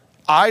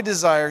 I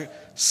desire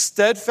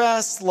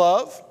steadfast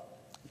love,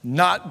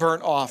 not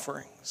burnt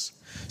offerings.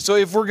 So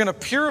if we're going to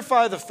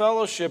purify the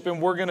fellowship and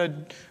we're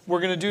going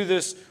to do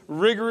this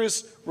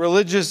rigorous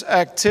religious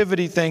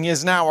activity thing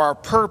is now our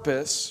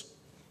purpose,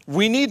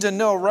 we need to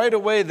know right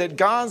away that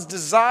God's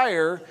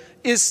desire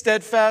is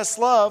steadfast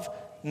love,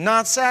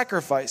 not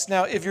sacrifice.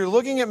 Now, if you're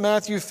looking at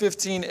Matthew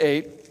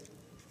 15:8,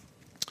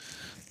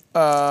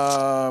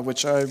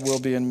 which I will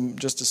be in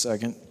just a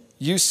second,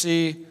 you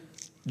see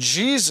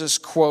Jesus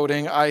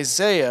quoting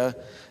Isaiah,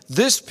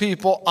 "This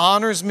people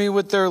honors me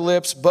with their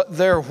lips, but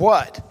their"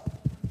 what?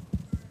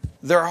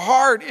 "Their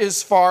heart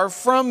is far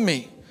from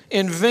me.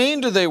 In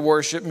vain do they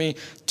worship me,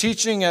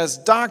 teaching as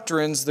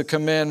doctrines the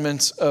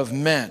commandments of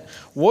men."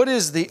 What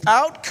is the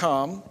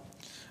outcome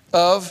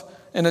of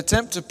an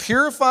attempt to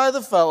purify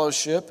the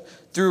fellowship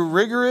through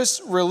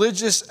rigorous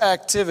religious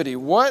activity?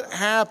 What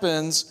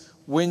happens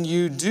when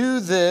you do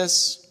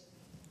this?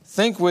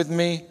 Think with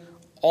me.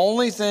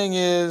 Only thing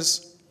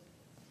is,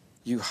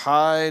 you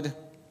hide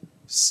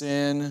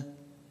sin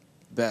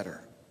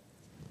better.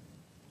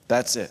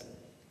 That's it.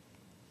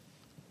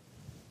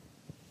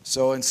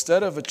 So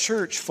instead of a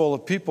church full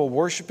of people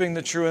worshiping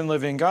the true and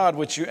living God,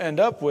 what you end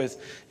up with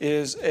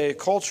is a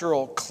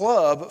cultural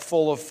club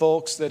full of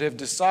folks that have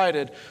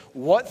decided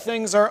what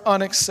things are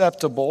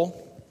unacceptable.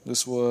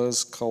 This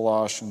was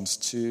Colossians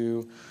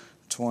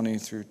 2:20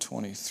 through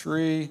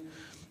 23.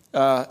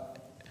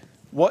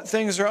 What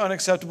things are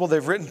unacceptable?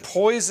 They've written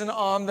poison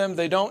on them.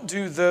 They don't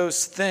do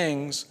those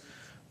things.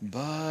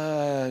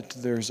 But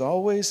there's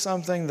always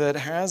something that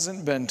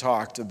hasn't been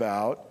talked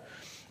about.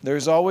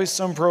 There's always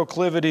some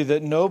proclivity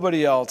that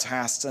nobody else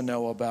has to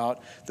know about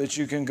that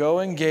you can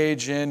go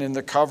engage in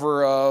the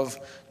cover of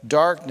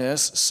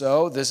darkness.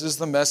 So this is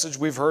the message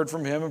we've heard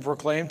from him and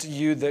proclaim to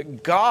you,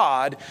 that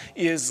God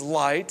is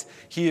light.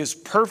 He is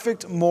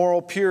perfect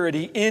moral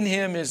purity. In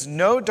him is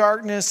no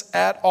darkness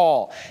at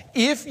all.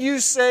 If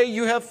you say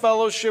you have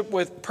fellowship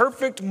with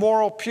perfect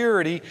moral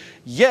purity,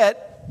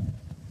 yet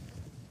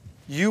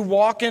you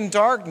walk in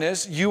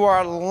darkness, you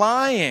are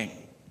lying.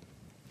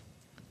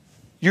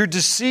 You're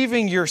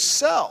deceiving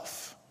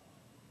yourself.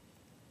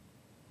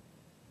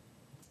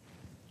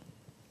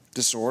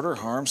 Disorder,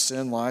 harm,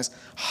 sin, lies,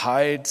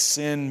 hide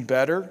sin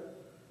better.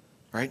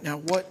 Right now,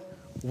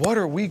 what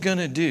are we going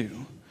to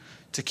do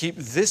to keep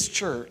this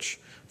church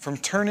from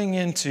turning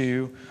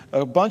into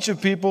a bunch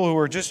of people who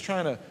are just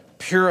trying to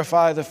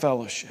purify the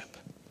fellowship?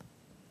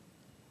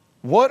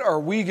 What are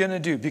we going to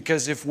do?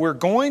 Because if we're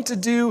going to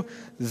do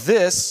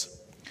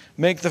this,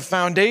 make the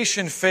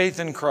foundation faith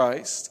in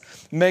Christ,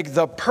 make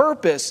the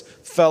purpose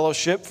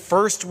fellowship,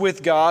 first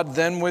with God,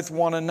 then with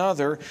one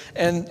another,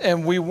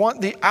 and we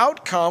want the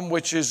outcome,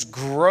 which is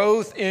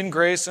growth in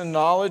grace and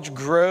knowledge,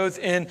 growth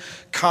in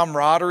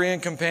camaraderie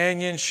and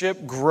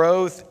companionship,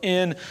 growth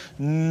in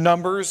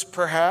numbers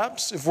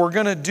perhaps. If we're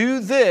going to do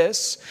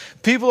this,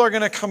 people are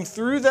going to come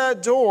through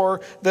that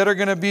door that are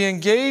going to be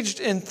engaged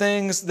in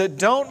things that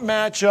don't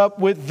match up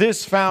with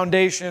this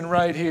foundation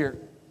right here.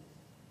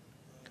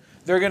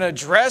 They're going to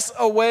dress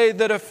a way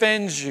that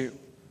offends you.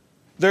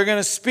 They're going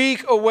to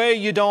speak a way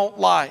you don't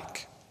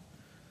like.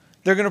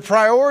 They're going to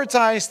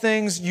prioritize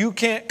things you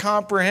can't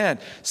comprehend.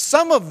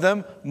 Some of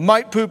them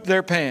might poop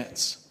their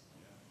pants.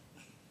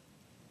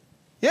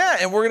 Yeah,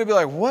 and we're going to be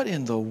like, what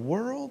in the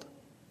world?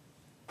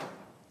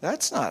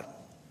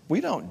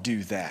 We don't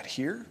do that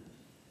here.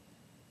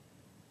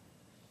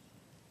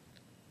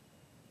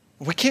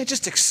 We can't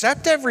just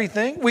accept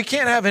everything. We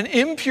can't have an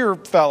impure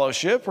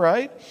fellowship,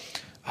 right?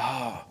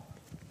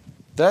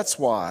 That's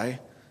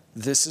why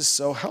this is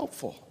so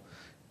helpful.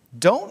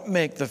 Don't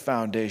make the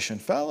foundation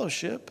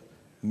fellowship.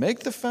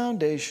 Make the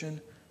foundation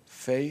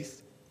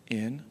faith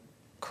in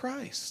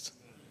Christ.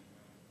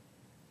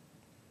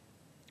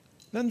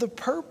 Then the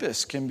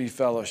purpose can be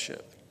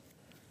fellowship.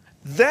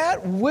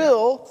 That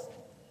will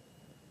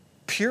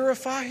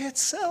purify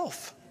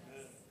itself.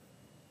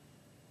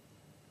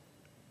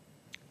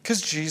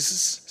 Because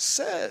Jesus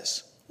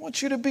says, I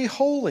want you to be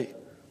holy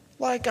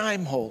like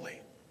I'm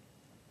holy.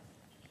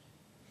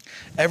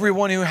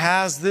 Everyone who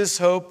has this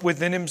hope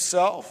within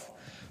himself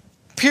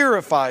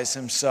purifies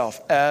himself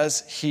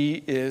as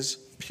he is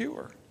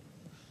pure.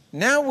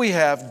 Now we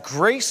have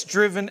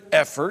grace-driven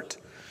effort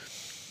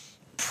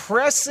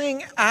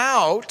pressing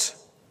out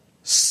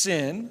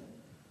sin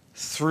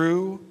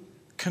through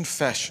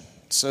confession.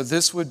 So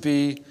this would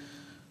be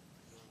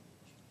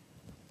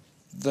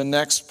the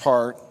next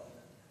part.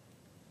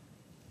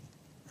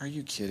 Are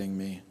you kidding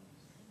me?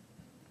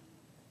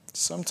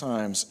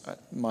 Sometimes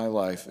my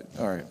life,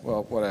 all right,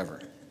 well,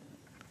 whatever.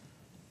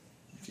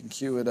 You can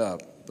cue it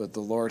up, but the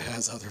Lord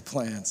has other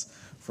plans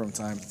from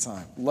time to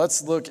time.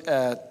 Let's look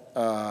at,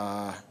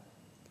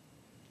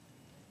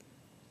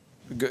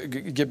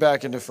 get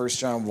back into 1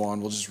 John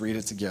 1. We'll just read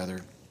it together.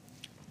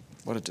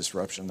 What a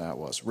disruption that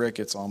was. Rick,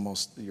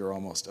 you're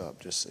almost up,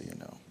 just so you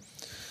know.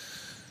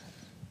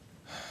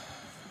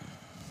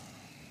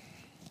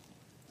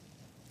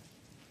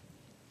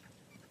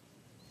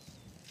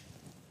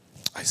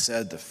 I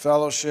said the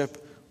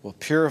fellowship will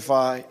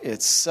purify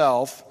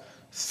itself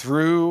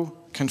through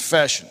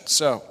confession.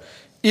 So,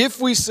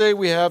 if we say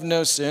we have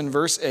no sin,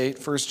 verse 8,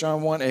 1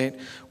 John 1:8,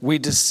 we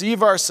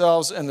deceive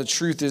ourselves and the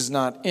truth is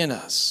not in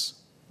us.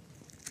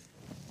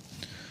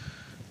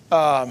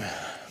 That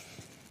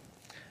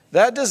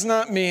does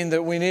not mean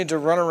that we need to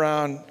run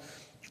around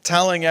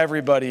telling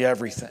everybody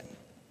everything.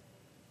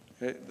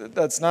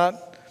 That's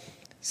not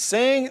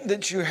saying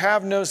that you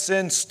have no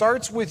sin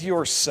starts with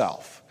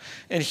yourself.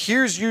 And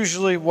here's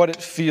usually what it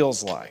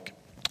feels like.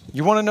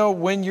 You want to know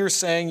when you're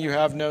saying you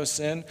have no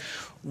sin?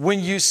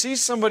 When you see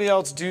somebody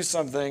else do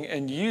something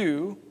and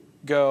you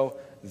go,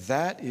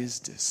 that is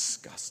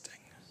disgusting.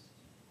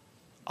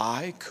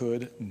 I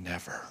could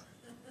never.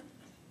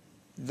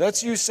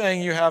 That's you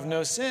saying you have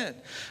no sin.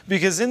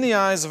 Because in the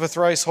eyes of a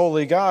thrice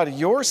holy God,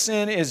 your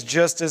sin is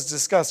just as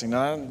disgusting.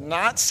 Now, I'm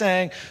not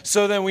saying,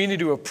 so then we need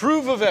to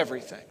approve of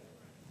everything.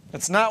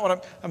 That's not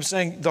what I'm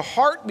saying. The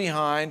heart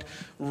behind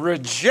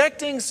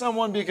rejecting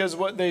someone because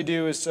what they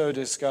do is so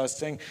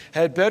disgusting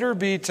had better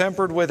be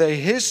tempered with a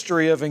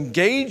history of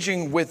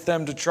engaging with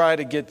them to try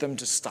to get them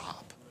to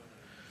stop.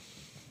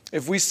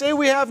 If we say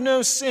we have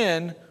no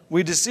sin,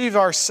 we deceive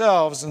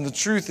ourselves and the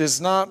truth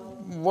is not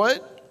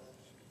what?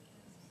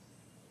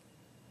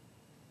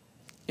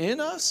 In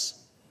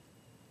us?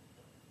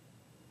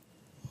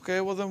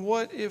 Okay, well then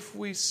what if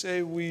we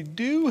say we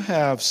do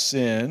have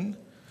sin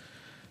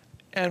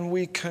and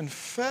we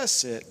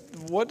confess it?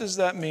 What does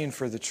that mean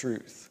for the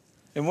truth?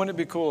 And wouldn't it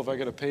be cool if I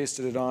could have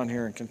pasted it on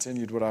here and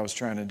continued what I was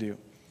trying to do?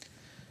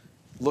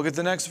 Look at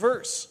the next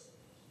verse.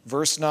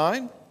 Verse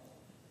 9.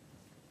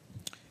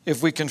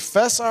 If we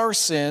confess our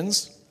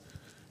sins,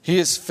 he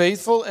is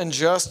faithful and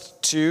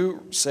just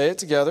to, say it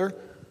together,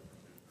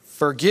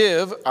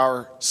 forgive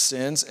our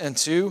sins and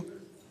to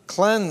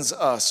cleanse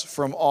us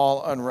from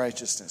all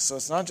unrighteousness. So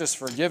it's not just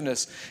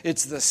forgiveness,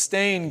 it's the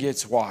stain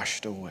gets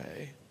washed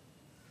away.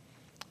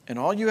 And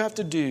all you have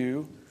to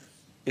do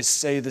is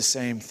say the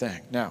same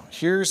thing. Now,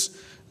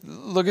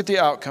 look at the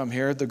outcome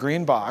here, the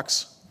green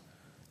box.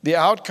 The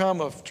outcome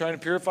of trying to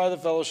purify the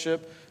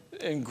fellowship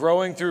in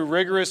growing through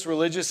rigorous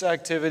religious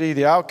activity,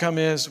 the outcome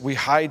is we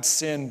hide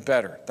sin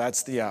better.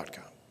 That's the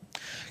outcome.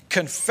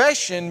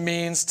 Confession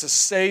means to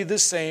say the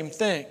same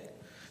thing.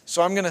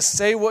 So I'm going to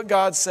say what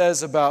God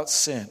says about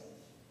sin.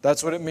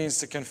 That's what it means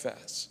to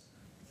confess.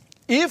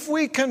 If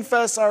we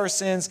confess our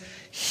sins,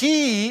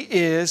 He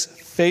is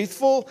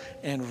faithful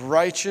and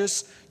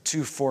righteous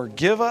to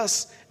forgive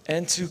us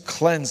and to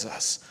cleanse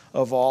us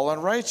of all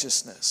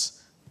unrighteousness.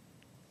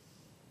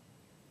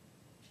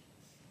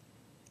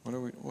 What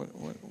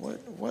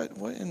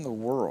in the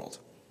world?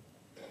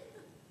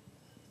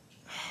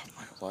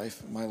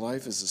 My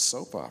life is a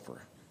soap opera.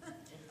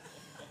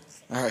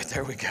 All right,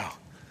 there we go.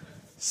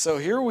 So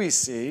here we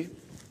see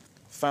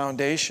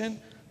foundation,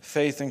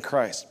 faith in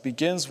Christ.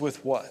 Begins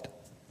with what?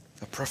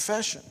 A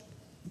profession.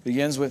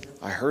 Begins with,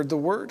 I heard the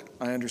word,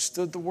 I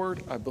understood the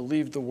word, I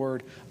believed the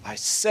word. I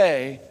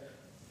say,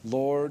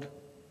 Lord,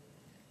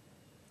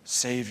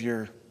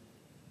 Savior,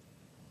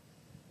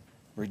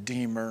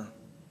 Redeemer,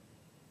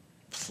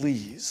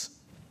 please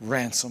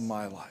ransom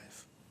my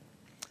life.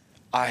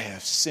 I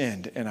have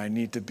sinned and I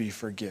need to be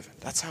forgiven.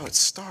 That's how it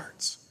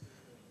starts.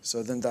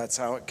 So then that's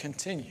how it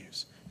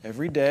continues.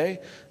 Every day,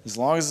 as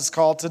long as it's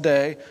called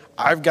today,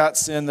 I've got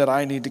sin that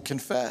I need to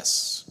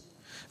confess.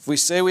 If we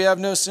say we have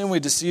no sin, we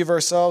deceive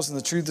ourselves and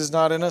the truth is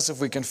not in us.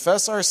 If we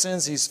confess our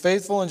sins, He's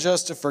faithful and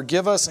just to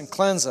forgive us and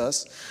cleanse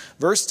us.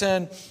 Verse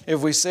 10, if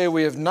we say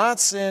we have not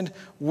sinned,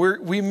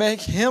 we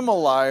make Him a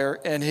liar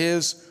and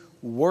His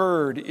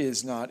word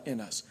is not in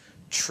us.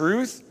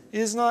 Truth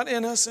is not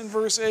in us in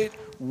verse 8.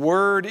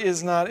 Word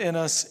is not in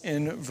us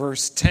in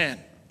verse 10.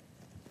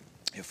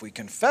 If we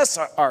confess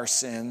our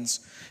sins,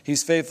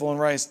 He's faithful and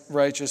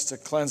righteous to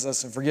cleanse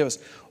us and forgive us.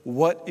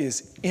 What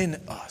is in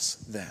us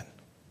then?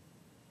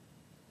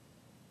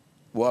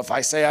 Well, if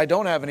I say I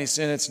don't have any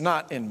sin, it's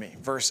not in me.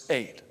 Verse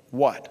 8,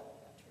 what?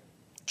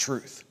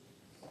 Truth.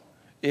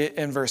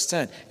 In verse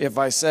 10, if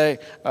I say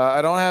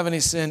I don't have any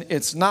sin,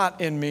 it's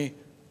not in me.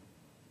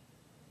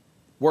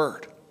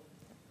 Word.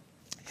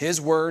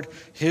 His word,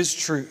 His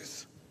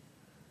truth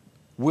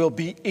will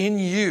be in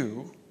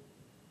you,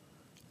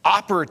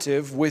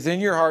 operative within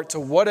your heart to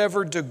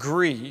whatever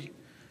degree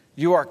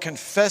you are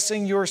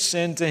confessing your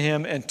sin to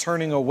Him and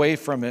turning away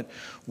from it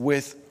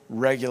with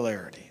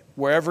regularity.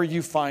 Wherever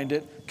you find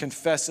it,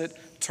 confess it,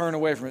 turn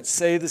away from it.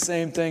 Say the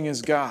same thing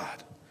as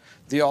God.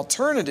 The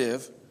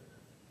alternative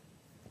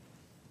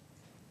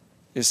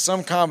is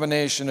some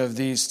combination of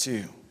these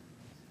two.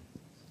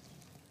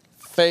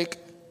 Fake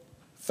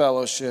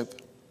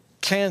fellowship,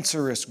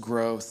 cancerous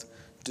growth,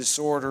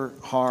 disorder,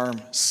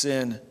 harm,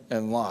 sin,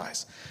 and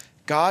lies.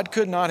 God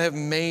could not have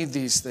made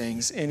these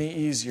things any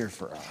easier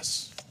for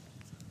us.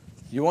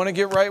 You want to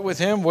get right with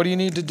Him? What do you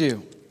need to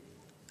do?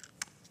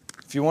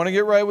 If you want to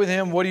get right with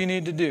Him, what do you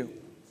need to do?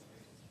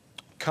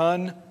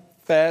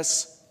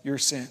 Confess your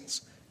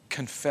sins.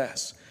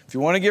 Confess. If you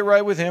want to get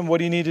right with Him, what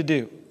do you need to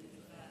do?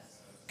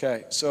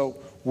 Okay,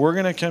 so we're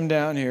going to come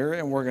down here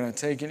and we're going to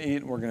take and eat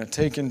and we're going to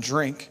take and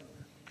drink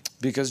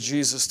because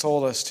Jesus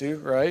told us to,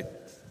 right?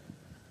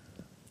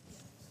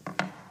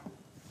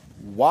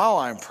 While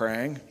I'm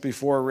praying,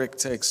 before Rick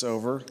takes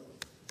over,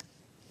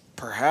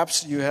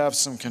 perhaps you have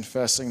some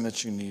confessing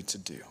that you need to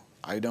do.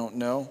 I don't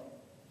know.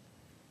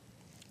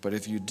 But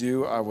if you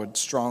do, I would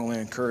strongly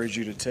encourage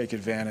you to take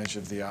advantage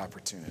of the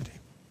opportunity.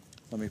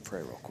 Let me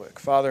pray real quick.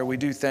 Father, we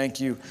do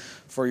thank You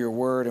for Your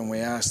word, and we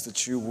ask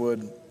that You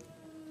would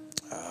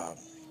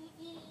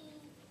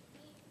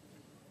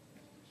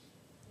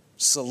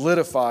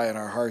solidify in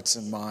our hearts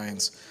and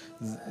minds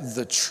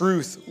the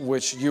truth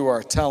which You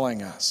are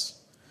telling us.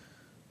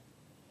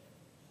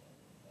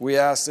 We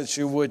ask that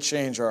You would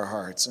change our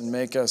hearts and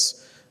make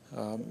us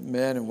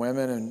men and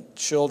women and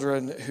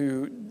children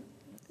who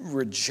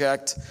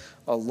reject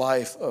a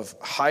life of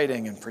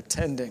hiding and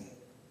pretending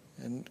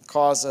and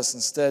cause us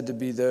instead to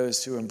be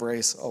those who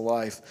embrace a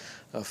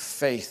life of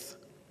faith,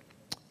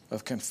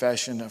 of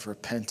confession, of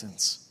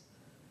repentance,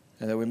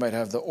 and that we might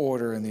have the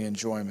order and the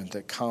enjoyment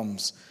that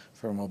comes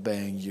from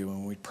obeying You.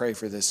 And we pray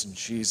for this in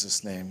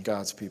Jesus' name.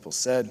 God's people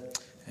said,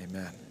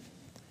 amen.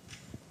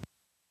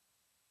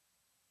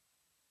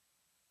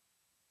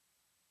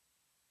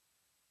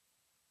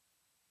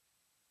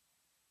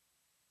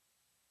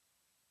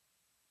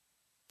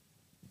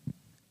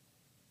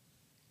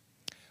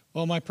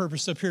 Well, my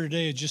purpose up here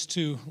today is just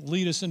to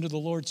lead us into the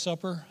Lord's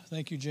Supper.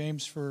 Thank you,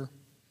 James, for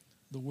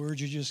the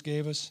words you just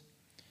gave us.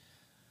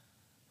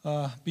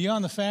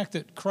 Beyond the fact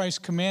that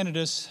Christ commanded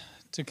us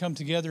to come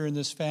together in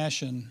this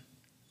fashion,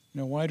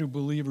 why do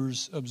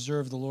believers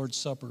observe the Lord's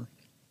Supper?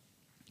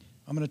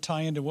 I'm going to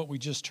tie into what we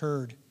just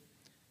heard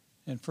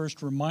and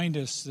first remind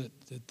us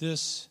that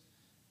this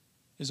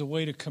is a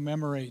way to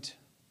commemorate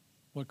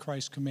what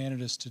Christ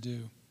commanded us to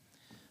do.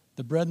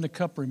 The bread and the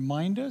cup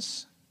remind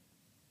us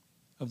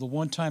of the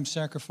one-time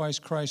sacrifice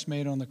Christ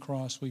made on the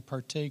cross. We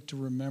partake to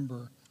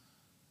remember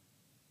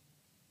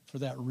for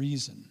that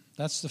reason.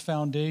 That's the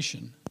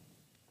foundation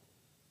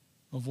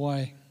of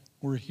why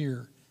we're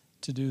here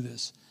to do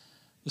this.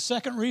 The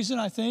second reason,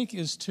 I think,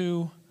 is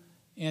to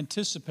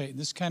anticipate.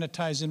 This kind of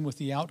ties in with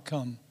the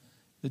outcome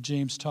that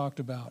James talked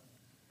about.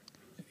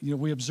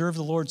 we observe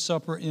the Lord's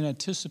Supper in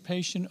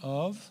anticipation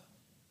of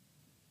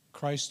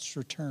Christ's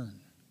return.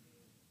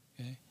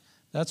 Okay?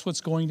 That's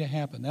what's going to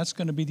happen. That's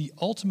going to be the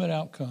ultimate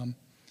outcome,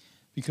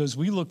 because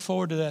we look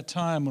forward to that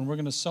time when we're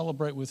going to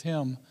celebrate with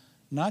him,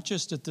 not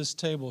just at this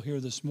table here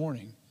this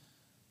morning,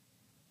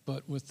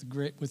 but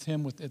with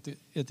him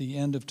at the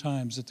end of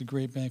times at the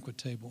great banquet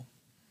table.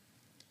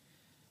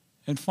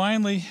 And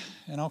finally,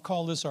 and I'll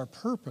call this our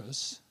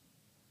purpose,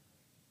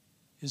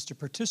 is to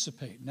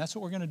participate. And that's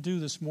what we're going to do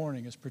this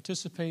morning, is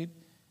participate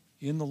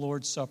in the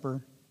Lord's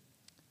Supper.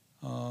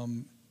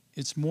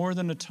 It's more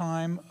than a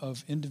time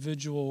of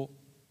individual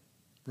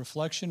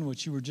reflection,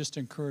 which you were just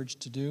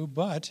encouraged to do,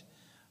 but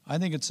I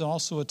think it's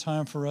also a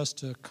time for us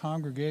to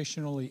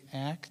congregationally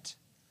act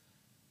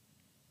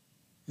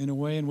in a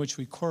way in which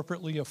we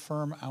corporately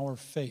affirm our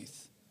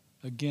faith,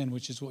 again,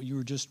 which is what you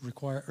were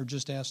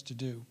just asked to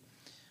do.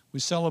 We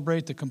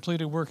celebrate the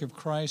completed work of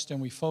Christ, and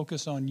we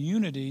focus on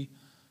unity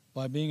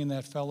by being in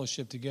that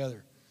fellowship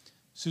together.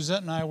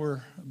 Suzette and I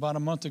were, about a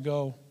month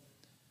ago,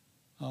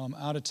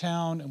 out of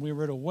town, and we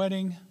were at a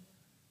wedding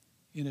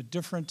in a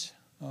different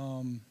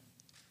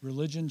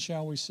religion,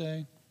 shall we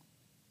say.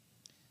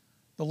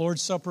 The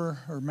Lord's Supper,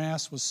 or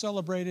Mass, was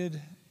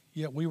celebrated,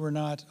 yet we were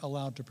not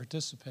allowed to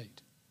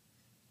participate.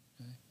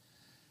 Okay?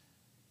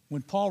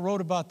 When Paul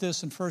wrote about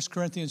this in 1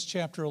 Corinthians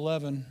chapter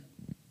 11,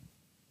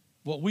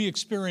 what we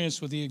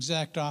experienced was the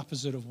exact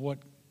opposite of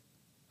what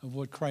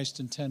Christ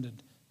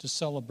intended to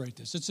celebrate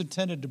this. It's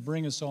intended to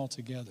bring us all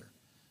together.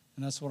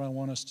 And that's what I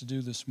want us to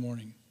do this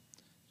morning,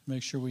 to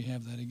make sure we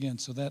have that again.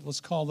 So let's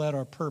call that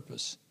our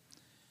purpose.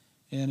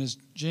 And as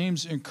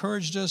James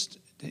encouraged us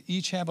to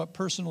each have a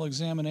personal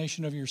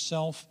examination of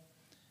yourself,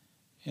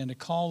 and to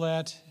call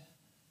that,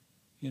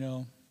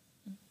 and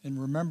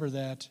remember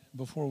that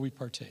before we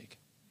partake.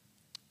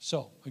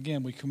 So,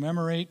 again, we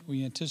commemorate,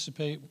 we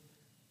anticipate,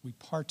 we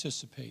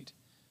participate,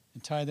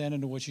 and tie that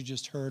into what you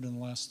just heard in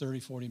the last 30,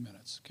 40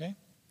 minutes, okay?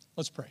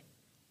 Let's pray.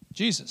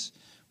 Jesus,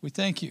 we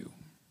thank you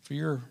for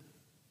your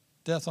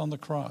death on the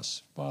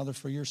cross, Father,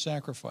 for your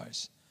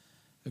sacrifice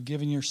of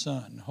giving your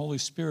Son, Holy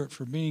Spirit,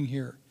 for being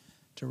here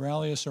to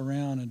rally us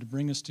around and to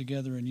bring us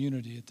together in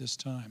unity at this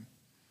time.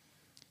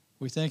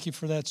 We thank you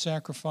for that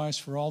sacrifice,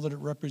 for all that it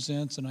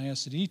represents, and I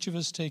ask that each of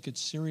us take it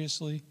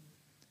seriously,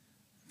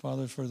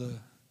 Father, for the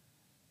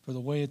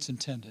way it's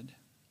intended.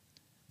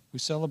 We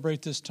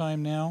celebrate this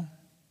time now.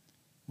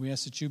 We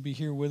ask that you be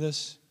here with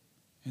us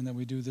and that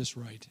we do this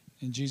right.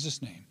 In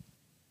Jesus' name,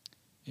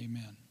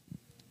 amen.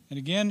 And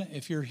again,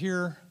 if you're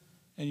here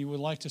and you would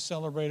like to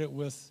celebrate it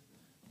with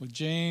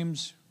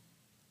James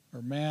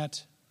or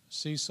Matt,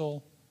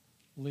 Cecil,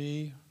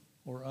 Lee,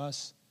 or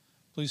us,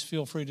 please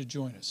feel free to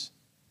join us.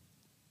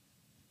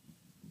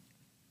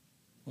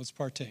 Let's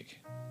partake.